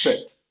look like shit.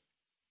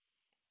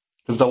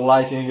 Because the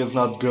lighting is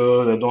not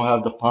good. I don't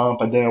have the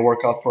pump. I didn't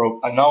work out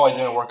now I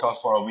didn't work out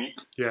for a week.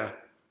 Yeah.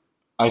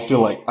 I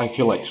feel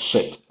like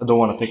shit. I don't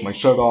want to take my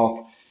shirt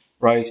off,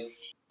 right?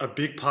 A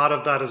big part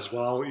of that as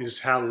well is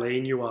how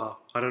lean you are.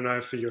 I don't know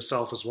for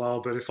yourself as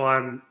well, but if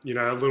I'm,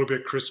 a little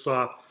bit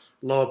crisper,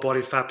 lower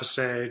body fat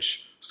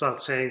percentage, start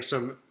seeing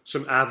some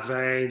ab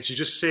veins, you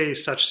just see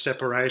such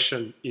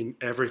separation in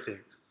everything.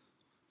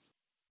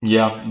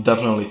 Yeah,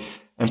 definitely.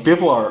 And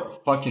people are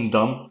fucking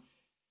dumb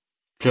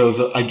because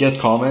I get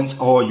comments,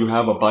 oh, you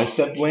have a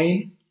bicep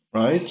vein,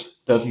 right?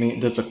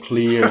 That's a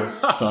clear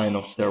sign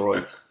of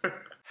steroids.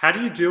 How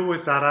do you deal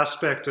with that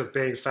aspect of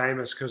being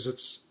famous? Because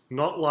it's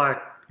not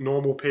like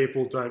normal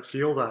people don't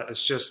feel that.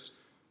 It's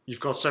just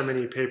you've got so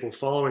many people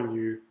following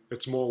you,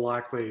 it's more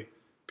likely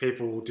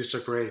people will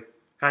disagree.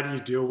 How do you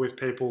deal with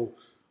people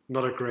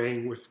not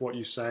agreeing with what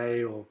you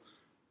say or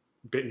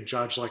being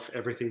judged like for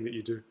everything that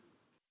you do?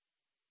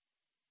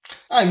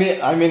 I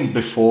mean,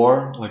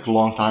 before, like a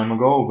long time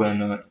ago,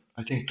 when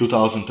I think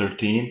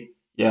 2013,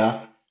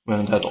 yeah,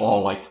 when that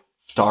all like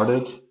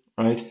started,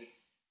 right?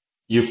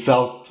 You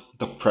felt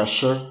the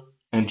pressure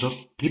and just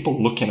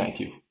people looking at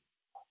you,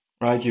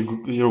 right?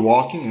 You're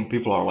walking and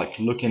people are like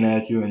looking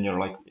at you, and you're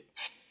like,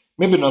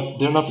 maybe not,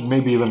 they're not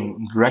maybe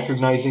even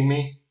recognizing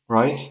me,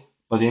 right?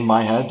 But in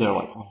my head, they're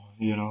like,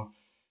 oh,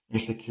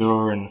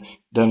 insecure, and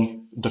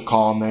then the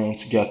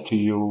comments get to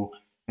you,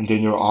 and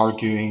then you're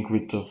arguing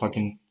with the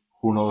fucking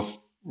who knows,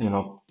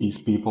 these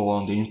people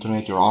on the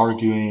internet. You're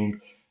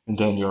arguing, and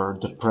then you're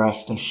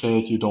depressed and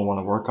shit. You don't want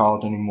to work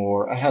out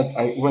anymore.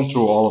 I went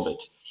through all of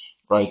it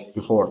right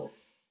before,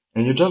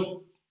 and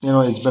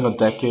it's been a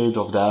decade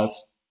of that.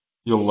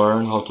 You'll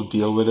learn how to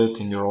deal with it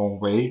in your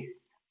own way.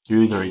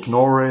 You either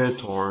ignore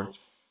it, or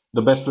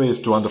the best way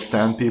is to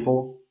understand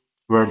people,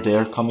 where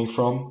they're coming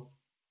from.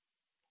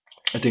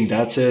 I think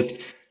that's it.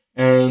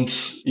 And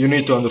you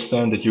need to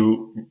understand that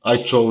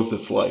I chose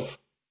this life.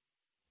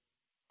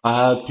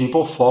 I had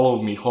people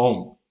follow me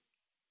home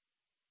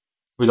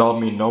without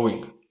me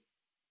knowing,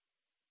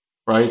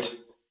 right?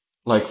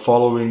 Like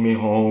following me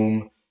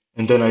home,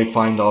 and then I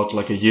find out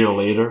like a year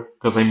later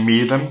because I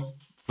meet them,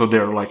 so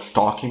they're like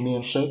stalking me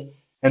and shit.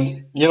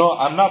 And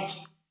I'm not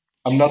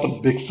a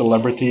big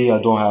celebrity.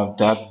 I don't have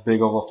that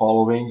big of a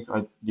following.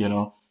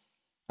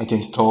 I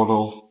think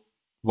total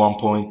 1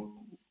 point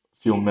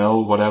few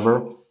mil,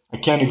 whatever. I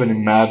can't even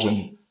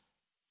imagine,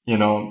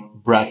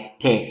 Brad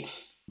Pitt.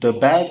 The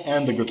bad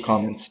and the good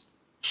comments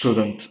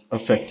shouldn't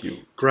affect you.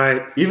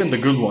 Great. Even the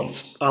good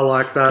ones. I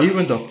like that.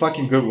 Even the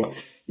fucking good ones.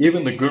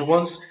 Even the good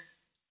ones,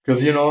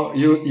 because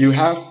you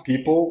have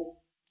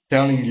people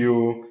telling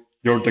you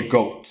you're the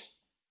goat,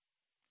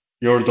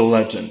 you're the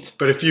legend.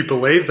 But if you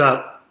believe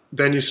that,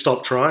 then you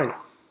stop trying.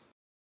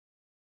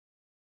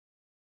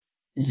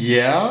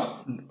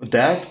 Yeah,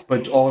 that,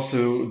 but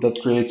also that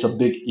creates a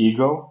big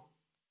ego,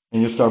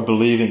 and you start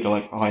believing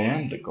like, I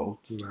am the goat.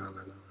 No, no,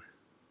 no.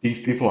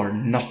 These people are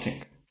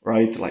nothing,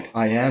 right? Like,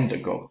 I am the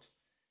goat.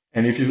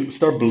 And if you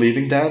start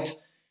believing that,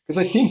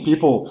 because I've seen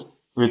people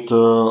with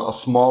a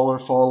smaller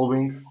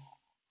following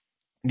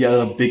get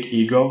a big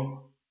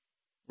ego,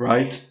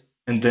 right?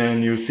 And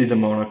then you see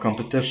them on a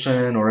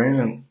competition or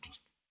anything,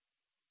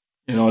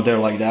 they're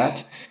like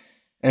that,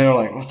 and you're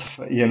like, what the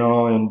fuck,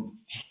 and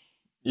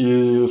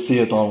you see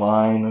it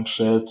online and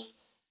shit,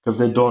 because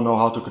they don't know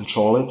how to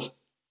control it.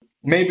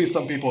 Maybe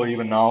some people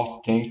even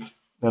now think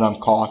that I'm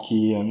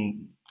cocky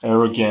and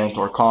arrogant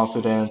or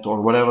confident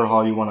or whatever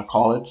how you want to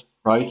call it,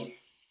 right?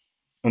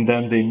 And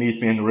then they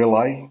meet me in real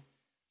life,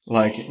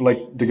 like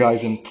the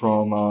guys in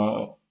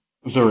from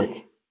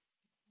Zurich,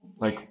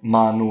 like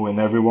Manu and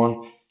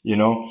everyone, you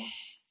know,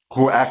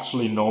 who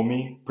actually know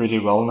me pretty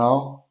well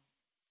now.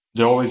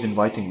 They're always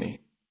inviting me.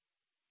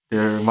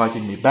 They're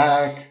inviting me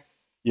back,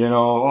 you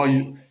know.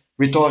 Oh,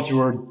 we thought you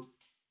were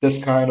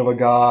this kind of a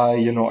guy,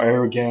 you know,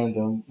 arrogant.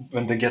 And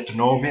when they get to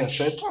know me and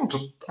shit,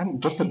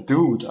 I'm just a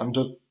dude.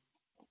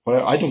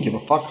 I don't give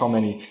a fuck how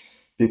many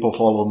people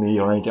follow me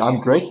or anything.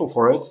 I'm grateful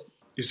for it.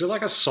 Is there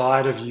like a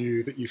side of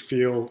you that you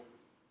feel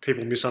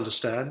people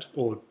misunderstand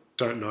or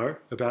don't know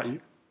about you?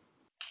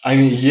 I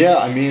mean, yeah,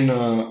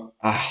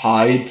 I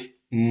hide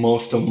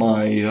most of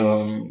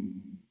my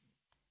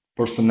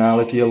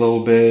personality a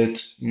little bit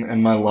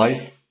and my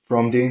life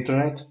from the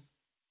internet,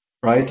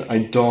 right?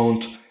 I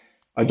don't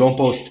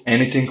post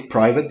anything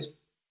private.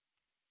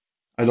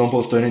 I don't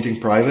post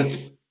anything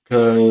private.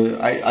 'Cause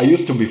I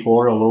used to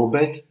before a little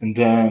bit, and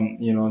then,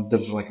 you know,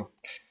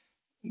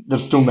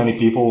 there's too many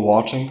people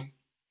watching,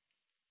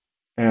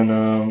 and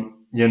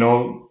you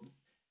know,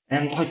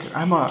 and like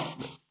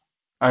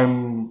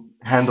I'm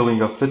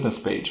handling a fitness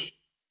page,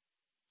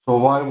 so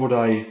why would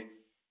I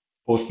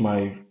post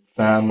my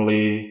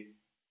family,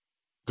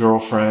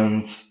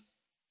 girlfriends,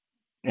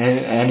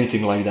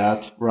 anything like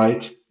that,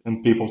 right?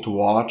 And people to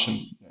watch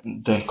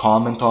and then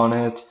comment on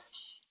it.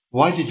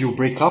 Why did you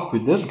break up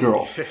with this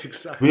girl? Yeah, We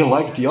exactly.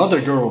 like the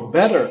other girl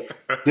better.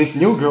 This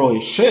new girl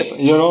is shit.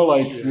 You know,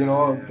 Yeah,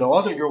 yeah. the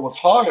other girl was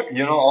hot.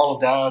 You know, all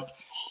of that.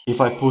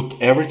 If I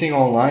put everything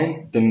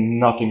online, then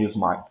nothing is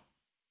mine.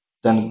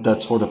 Then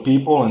that's for the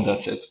people and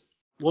that's it.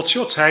 What's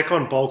your take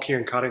on bulking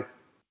and cutting?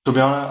 To be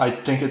honest,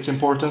 I think it's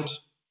important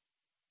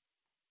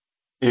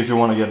if you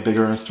want to get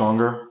bigger and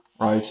stronger,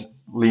 right?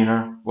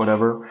 Leaner,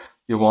 whatever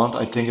you want.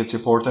 I think it's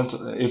important.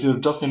 If you're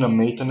just in a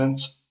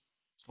maintenance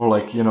or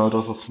like, you know,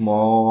 just a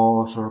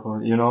small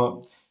circle, you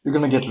know, you're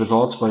gonna get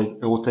results, but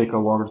it will take a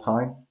longer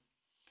time.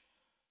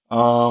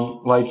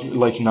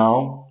 Like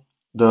now,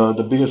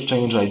 the biggest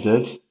change I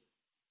did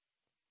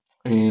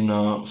in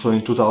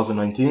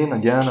 2019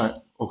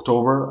 again,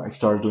 October, I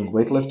started doing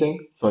weightlifting.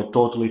 So I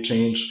totally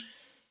changed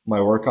my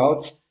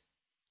workouts.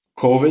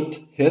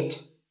 COVID hit,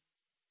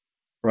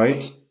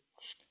 right?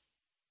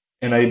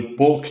 And I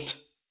bulked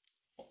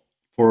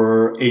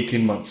for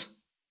 18 months.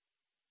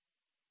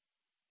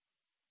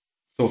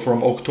 So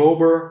from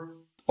October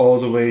all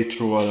the way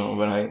through, I don't know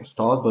when I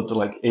started, but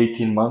like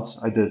 18 months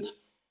I did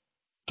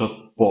just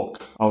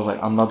bulk. I was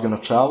like, I'm not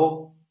gonna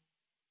travel.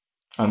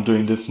 I'm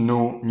doing this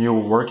new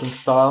working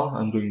style.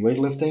 I'm doing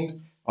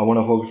weightlifting. I want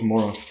to focus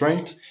more on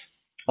strength.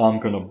 I'm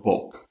gonna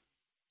bulk.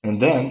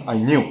 And then I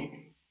knew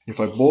if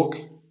I bulk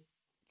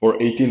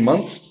for 18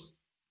 months,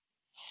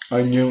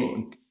 I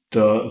knew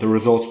the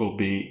results will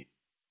be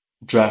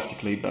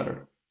drastically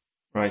better,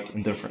 right?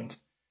 And different.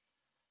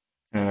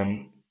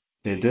 And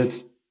they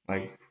did,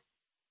 like,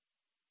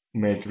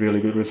 made really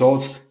good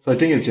results. So I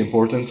think it's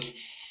important.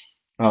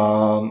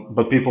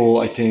 But people,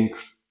 I think,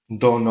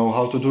 don't know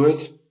how to do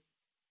it.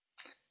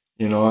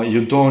 You know,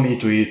 you don't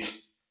need to eat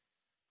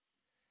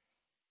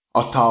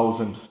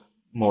 1,000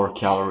 more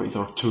calories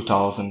or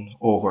 2,000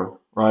 over,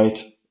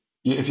 right?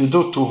 If you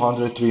do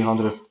 200,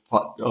 300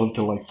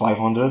 until like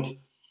 500,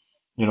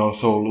 you know,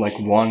 so like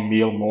one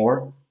meal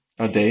more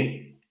a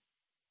day,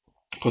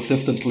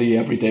 consistently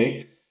every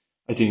day,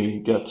 I think you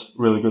get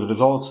really good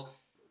results.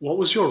 What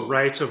was your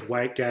rate of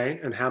weight gain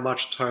and how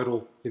much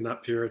total in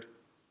that period?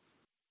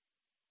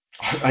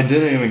 I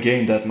didn't even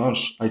gain that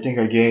much. I think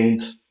I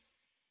gained,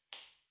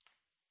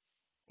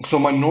 so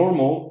my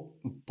normal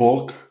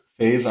bulk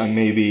phase, I'm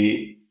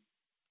maybe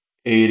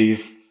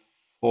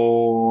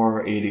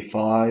 84,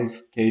 85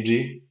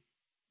 kg.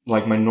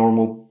 Like my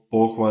normal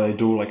bulk, what I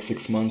do like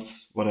 6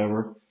 months,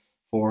 whatever,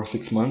 4,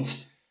 6 months.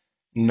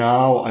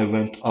 Now I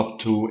went up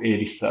to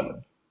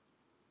 87.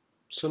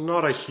 So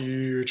not a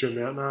huge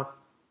amount now.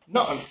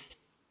 No,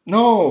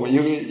 no,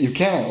 you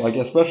can't. Like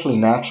especially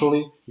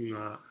naturally,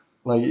 Nah.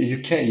 like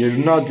you can't. You're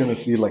not gonna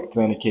see like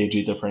 20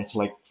 kg difference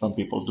like some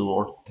people do,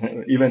 or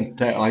 10, even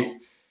 10.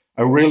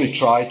 I really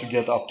tried to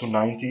get up to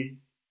 90.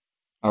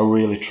 I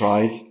really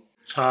tried.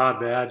 It's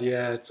hard, man.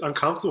 Yeah, it's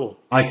uncomfortable.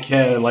 I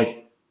can't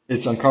like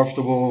it's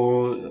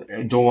uncomfortable.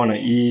 I don't want to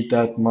eat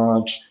that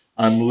much.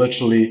 I'm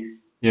literally,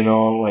 you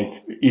know,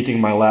 like eating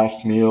my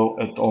last meal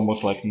at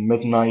almost like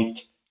midnight,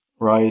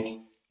 right?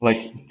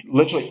 Like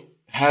literally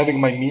having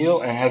my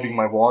meal and having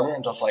my water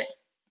and just like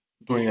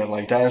doing it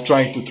like that,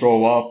 trying to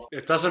throw up.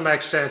 It doesn't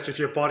make sense if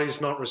your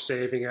body's not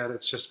receiving it.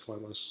 It's just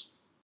pointless.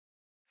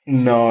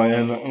 No,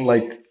 and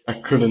like I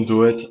couldn't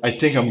do it. I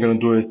think I'm gonna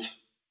do it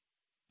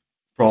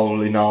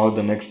probably now,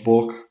 the next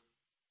bulk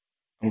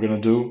I'm gonna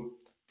do.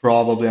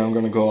 Probably I'm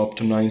gonna go up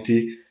to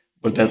 90,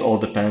 but that all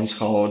depends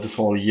how this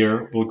whole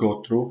year will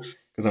go through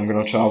because I'm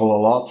gonna travel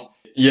a lot.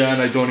 Yeah,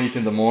 and I don't eat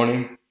in the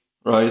morning,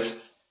 right?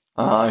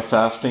 I'm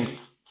fasting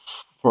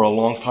for a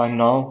long time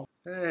now.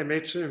 Hey, me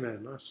too,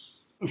 man.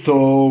 Nice.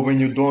 So when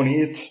you don't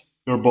eat,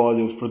 your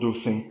body is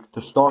producing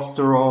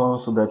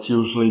testosterone, so that's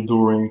usually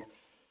during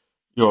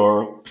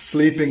your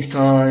sleeping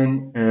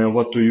time, and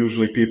what do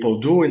usually people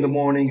do in the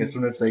morning as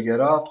soon as they get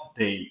up?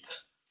 They eat.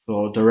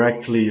 So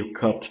directly you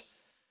cut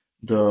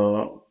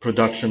the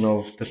production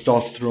of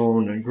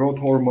testosterone and growth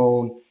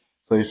hormone.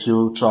 So if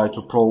you try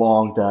to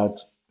prolong that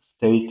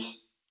state,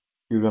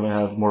 you're gonna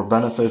have more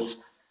benefits.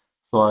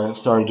 So I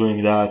started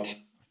doing that, I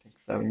think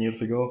 7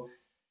 years ago,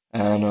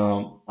 and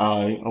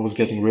I was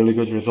getting really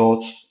good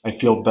results. I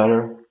feel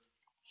better,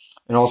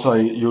 and also I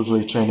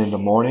usually train in the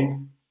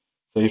morning.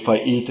 So if I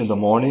eat in the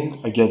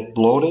morning, I get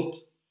bloated.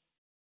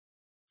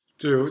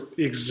 Do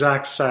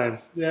exact same.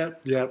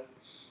 Yep, yep.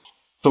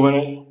 So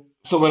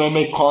when I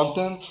make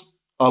content,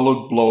 I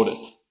look bloated,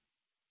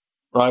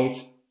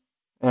 right?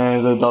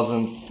 And it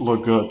doesn't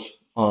look good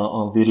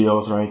on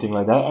videos or anything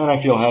like that. And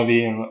I feel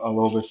heavy and a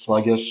little bit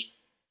sluggish.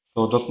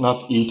 So just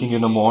not eating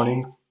in the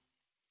morning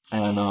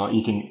and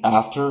eating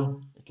after,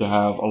 it can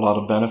have a lot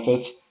of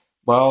benefits.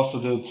 But I also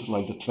did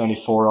like the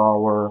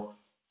 24-hour,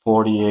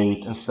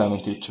 48, and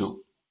 72.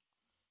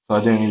 So I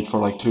didn't eat for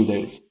like 3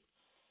 days.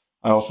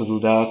 I also do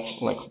that.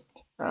 Like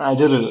I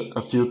did it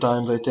a few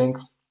times, I think.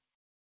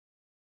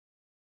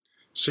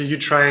 So you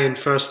train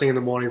first thing in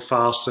the morning,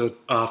 fasted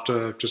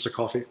after just a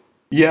coffee.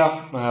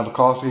 Yeah, I have a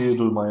coffee,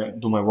 do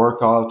my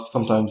workout.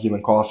 Sometimes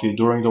even coffee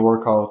during the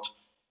workout,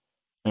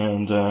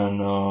 and then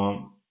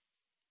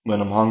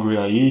when I'm hungry,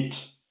 I eat,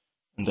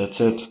 and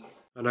that's it.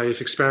 I know you've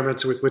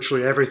experimented with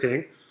literally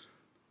everything.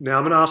 Now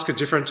I'm going to ask a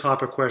different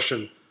type of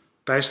question.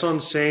 Based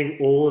on seeing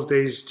all of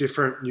these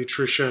different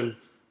nutrition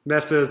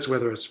methods,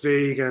 whether it's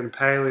vegan,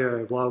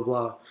 paleo, blah,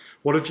 blah,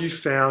 what have you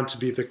found to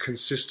be the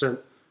consistent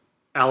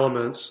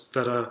elements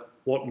that are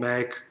what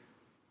make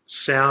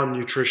sound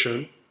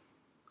nutrition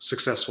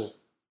successful?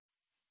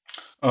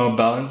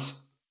 Balance.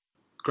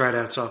 Great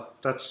answer.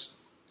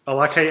 I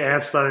like how you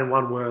answer that in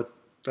one word.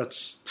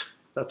 That's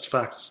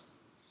facts.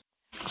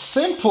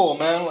 Simple,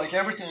 man. Like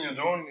everything you're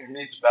doing, it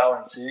needs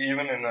balance.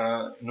 Even in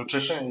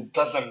nutrition, it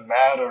doesn't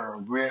matter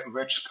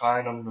which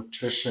kind of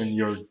nutrition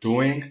you're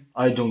doing.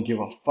 I don't give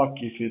a fuck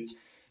if it's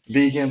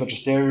vegan,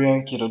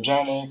 vegetarian,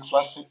 ketogenic,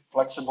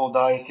 flexible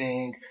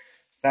dieting,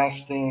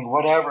 fasting,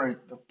 whatever,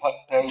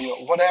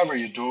 paleo, whatever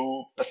you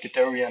do,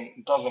 pescatarian,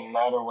 it doesn't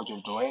matter what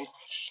you're doing.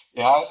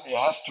 It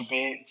has to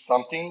be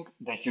something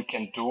that you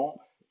can do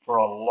for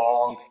a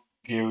long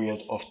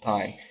period of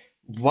time.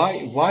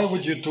 Why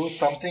would you do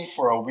something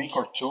for a week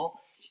or two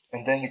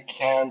and then you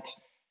can't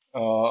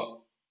uh,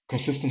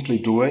 consistently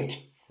do it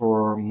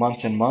for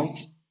months and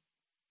months?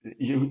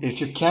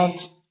 If you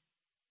can't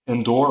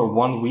endure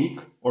 1 week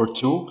or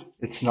two,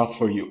 it's not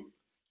for you.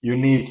 You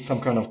need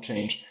some kind of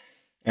change.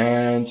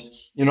 And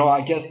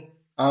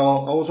I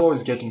was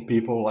always getting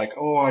people like,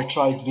 oh, I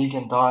tried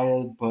vegan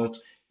diet, but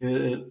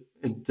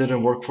it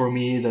didn't work for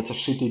me. That's a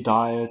shitty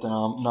diet.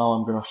 Now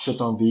I'm gonna shit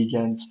on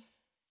vegans.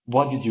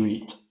 What did you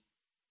eat?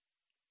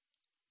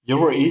 You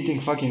were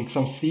eating fucking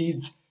some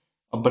seeds,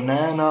 a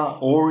banana,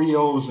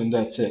 Oreos, and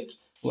that's it.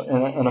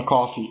 And a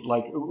coffee.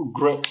 Like,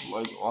 great,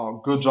 like,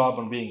 good job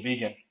on being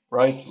vegan,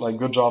 right? Like,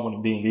 good job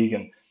on being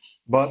vegan.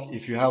 But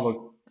if you have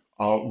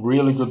a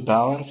really good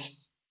balance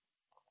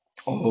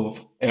of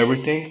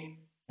everything,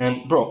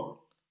 and bro,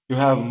 you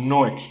have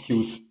no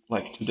excuse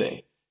like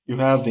today. You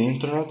have the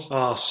internet.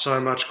 Oh, so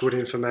much good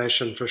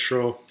information for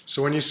sure.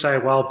 So when you say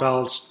well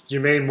balanced, you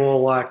mean more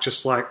like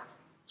just like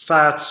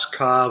fats,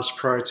 carbs,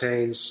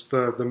 proteins,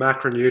 the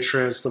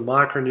macronutrients, the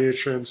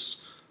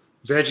micronutrients,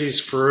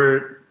 veggies,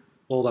 fruit,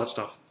 all that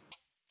stuff.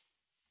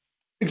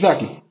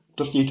 Exactly.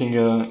 Just eating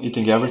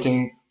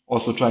everything.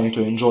 Also trying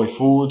to enjoy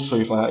food. So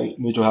if I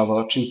need to have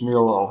a cheat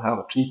meal, I'll have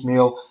a cheat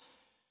meal.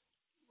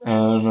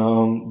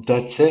 And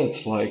that's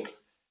it. Like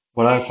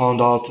what I found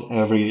out,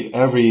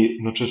 every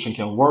nutrition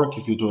can work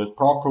if you do it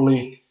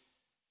properly.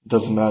 It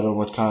doesn't matter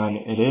what kind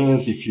it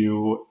is. If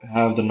you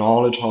have the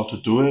knowledge how to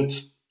do it,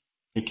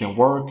 it can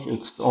work.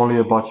 It's only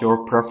about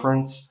your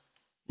preference.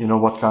 You know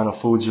what kind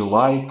of foods you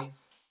like,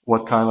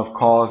 what kind of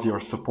cause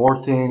you're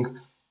supporting,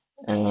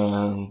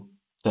 and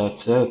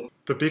that's it.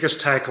 The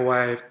biggest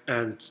takeaway,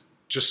 and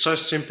just so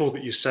simple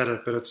that you said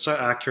it, but it's so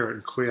accurate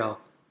and clear,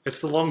 it's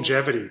the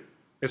longevity,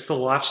 it's the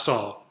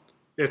lifestyle.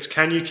 It's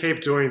can you keep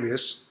doing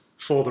this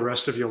for the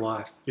rest of your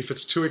life? If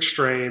it's too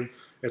extreme,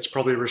 it's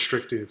probably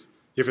restrictive.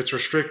 If it's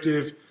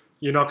restrictive,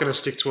 you're not going to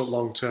stick to it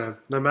long term.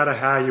 No matter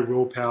how you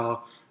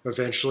willpower,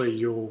 eventually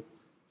you'll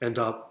end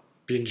up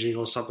binging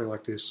or something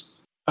like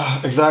this.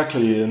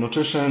 Exactly,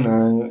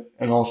 nutrition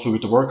and also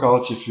with the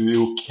workouts, if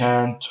you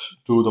can't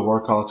do the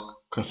workouts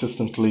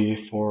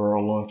consistently for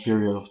a long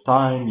period of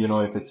time,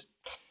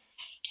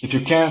 if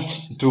you can't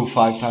do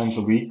 5 times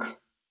a week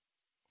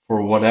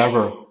for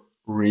whatever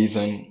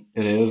reason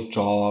it is,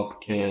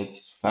 job,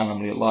 kids,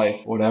 family, life,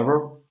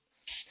 whatever,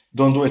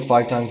 don't do it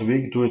 5 times a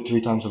week, do it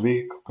 3 times a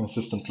week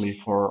consistently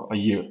for a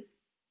year,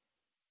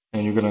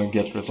 and you're gonna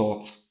get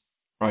results,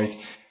 right?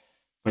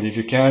 But if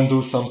you can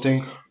do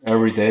something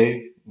every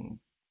day,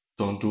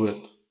 don't do it.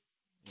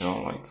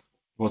 Like,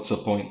 what's the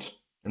point?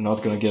 You're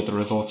not gonna get the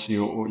results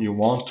you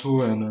want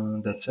to,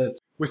 and that's it.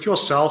 With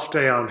yourself,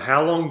 Dion,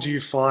 how long do you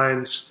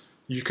find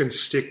you can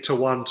stick to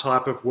one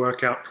type of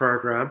workout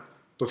program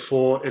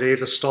before it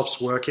either stops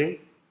working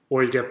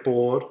or you get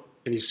bored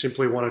and you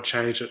simply want to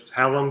change it?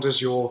 How long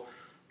does your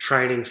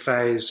training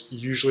phase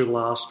usually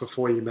last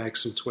before you make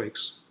some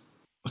tweaks?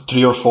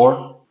 3 or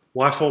 4.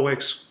 Why 4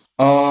 weeks?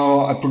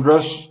 I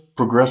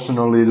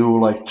progressively do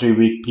like 3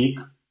 week peak.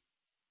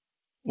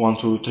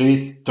 1, 2,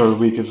 3. Third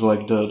week is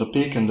like the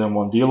peak, and then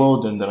one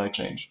deload, and then I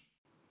change.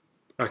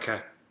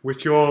 Okay.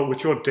 With your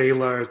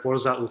deload, what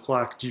does that look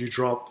like? Do you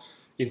drop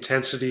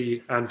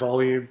intensity and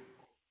volume?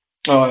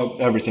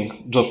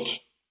 Everything. Just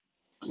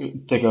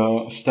take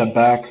a step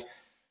back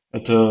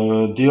at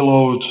the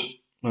deload,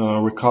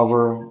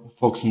 recover,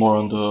 focus more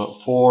on the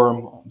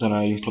form. Then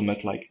I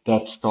implement like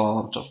that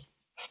stuff, just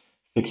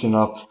fixing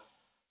up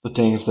the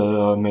things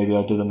that maybe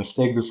I did a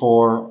mistake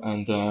before,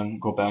 and then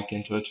go back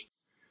into it.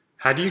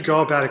 How do you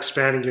go about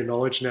expanding your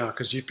knowledge now?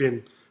 Because you've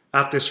been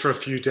at this for a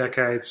few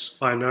decades.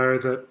 I know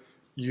that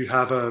you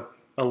have a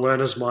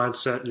learner's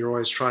mindset and you're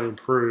always trying to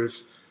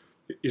improve.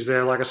 Is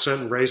there like a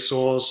certain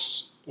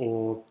resource,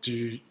 or do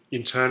you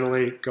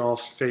internally go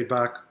off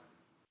feedback?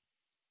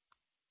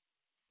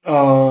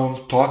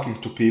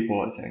 Talking to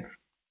people, I think.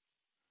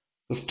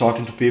 Just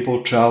talking to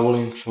people,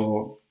 traveling.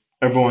 So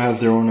everyone has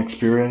their own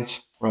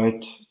experience,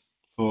 right?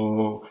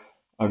 So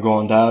I go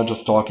on that,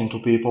 just talking to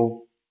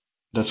people.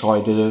 That's how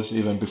I did it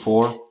even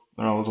before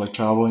when I was like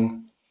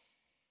traveling.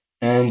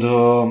 And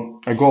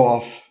I go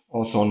off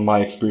also on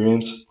my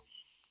experience.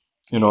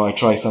 I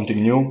try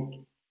something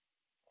new,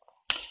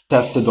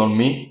 test it on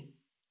me.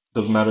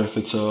 Doesn't matter if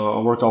it's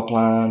a workout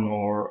plan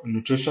or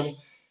nutrition,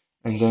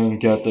 and then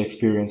get the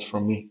experience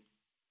from me.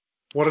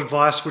 What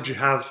advice would you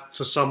have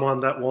for someone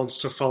that wants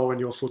to follow in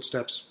your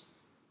footsteps?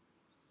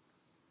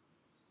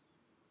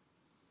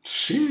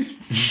 Shit.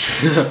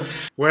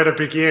 Where to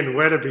begin?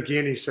 Where to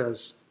begin, he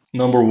says.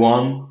 Number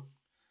one,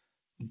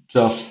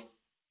 just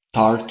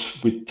start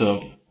with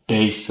the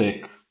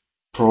basic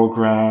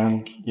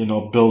program,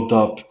 build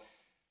up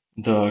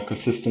the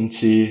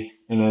consistency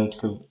in it,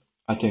 because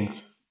I think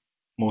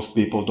most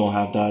people don't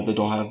have that. They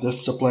don't have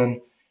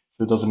discipline.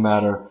 So it doesn't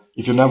matter.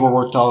 If you never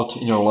worked out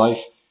in your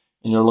life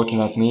and you're looking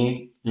at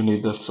me, you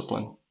need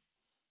discipline.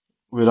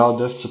 Without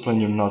discipline,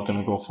 you're not going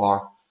to go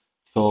far.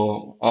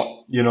 So,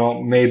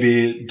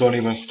 maybe don't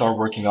even start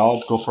working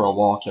out. Go for a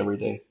walk every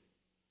day.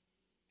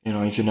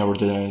 If you never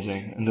did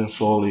anything. And then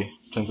slowly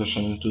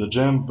transition into the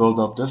gym, build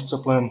up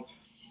discipline,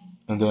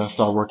 and then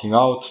start working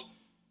out.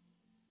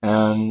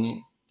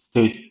 And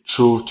stay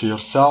true to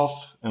yourself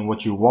and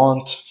what you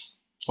want.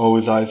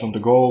 Always eyes on the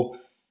goal.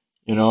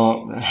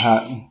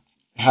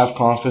 Have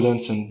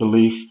confidence and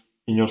belief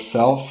in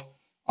yourself.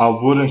 I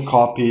wouldn't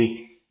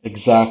copy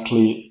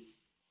exactly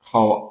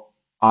how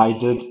I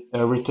did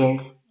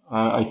everything.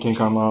 I think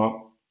I'm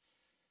a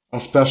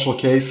special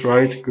case,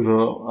 right? Because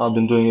I've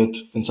been doing it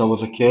since I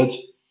was a kid.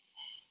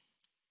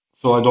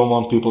 So I don't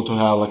want people to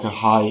have like a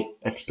high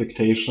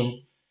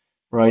expectation,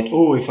 right?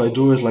 Oh, if I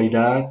do it like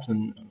that,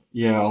 and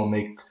yeah,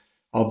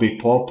 I'll be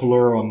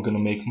popular, I'm gonna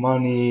make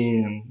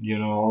money,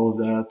 and all of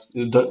that.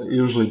 It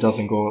usually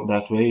doesn't go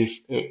that way.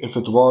 If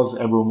it was,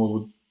 everyone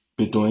would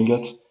be doing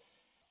it.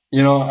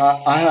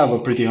 I have a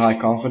pretty high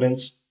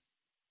confidence,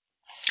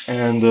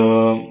 and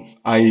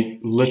I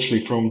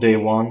literally from day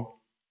one,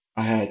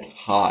 I had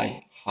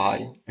high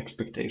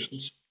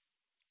expectations.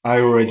 I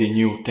already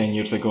knew 10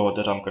 years ago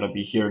that I'm gonna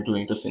be here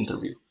doing this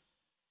interview.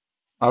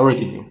 I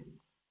already knew.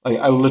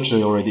 I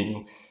literally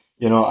already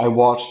knew. I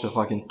watched the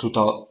fucking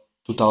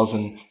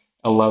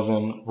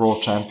 2011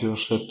 World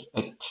Championship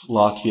at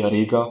Latvia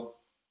Riga.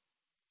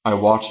 I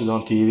watched it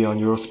on TV on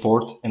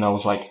Eurosport, and I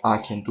was like, I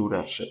can do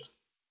that shit.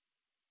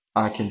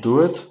 I can do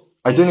it.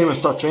 I didn't even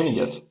start training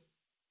yet.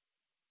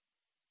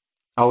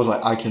 I was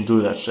like, I can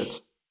do that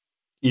shit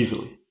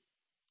easily.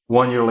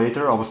 1 year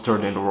later, I was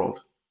third in the world.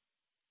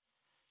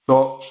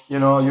 So,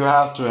 you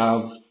have to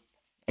have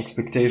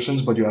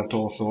expectations, but you have to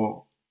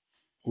also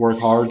work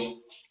hard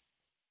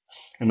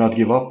and not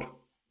give up.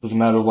 Doesn't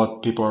matter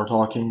what people are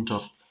talking,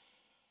 just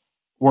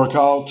work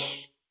out,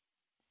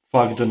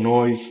 fuck the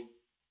noise,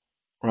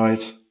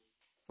 right?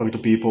 Fuck the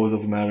people, it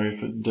doesn't matter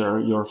if they're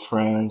your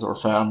friends or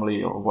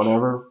family or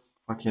whatever.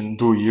 Fucking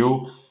do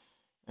you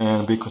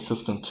and be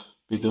consistent,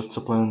 be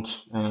disciplined,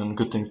 and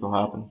good things will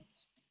happen.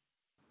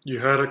 You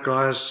heard it,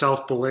 guys.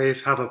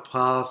 Self-belief, have a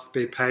path,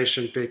 be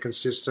patient, be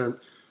consistent,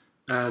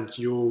 and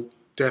you'll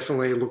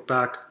definitely look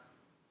back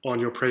on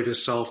your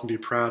previous self and be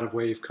proud of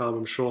where you've come.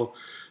 I'm sure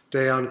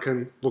Dejan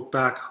can look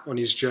back on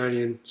his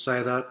journey and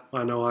say that.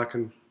 I know I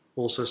can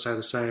also say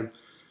the same.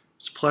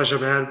 It's a pleasure,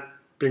 man.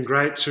 Been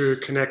great to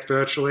connect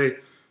virtually.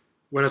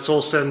 When it's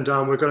all said and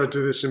done, we're going to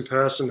do this in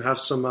person, have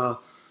some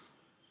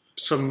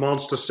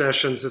monster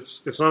sessions.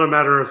 It's not a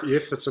matter of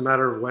if, it's a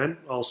matter of when.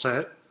 I'll say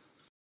it.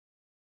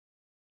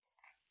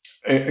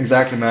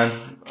 Exactly,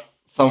 man.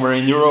 Somewhere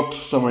in Europe,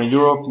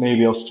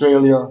 maybe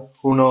Australia.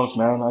 Who knows,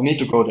 man? I need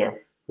to go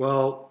there.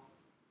 Well,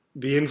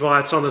 the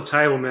invite's on the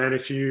table, man.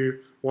 If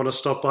you want to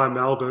stop by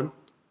Melbourne,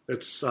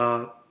 it's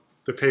the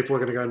people are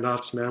going to go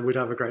nuts, man. We'd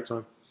have a great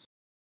time.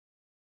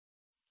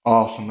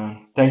 Awesome,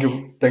 man. Thank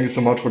you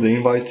so much for the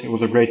invite. It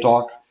was a great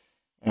talk.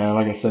 And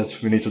like I said,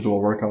 we need to do a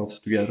workout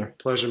together.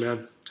 Pleasure,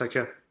 man. Take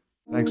care.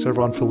 Thanks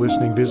everyone for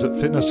listening. Visit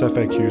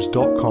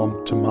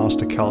fitnessfaqs.com to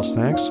master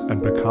calisthenics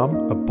and become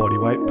a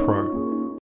bodyweight pro.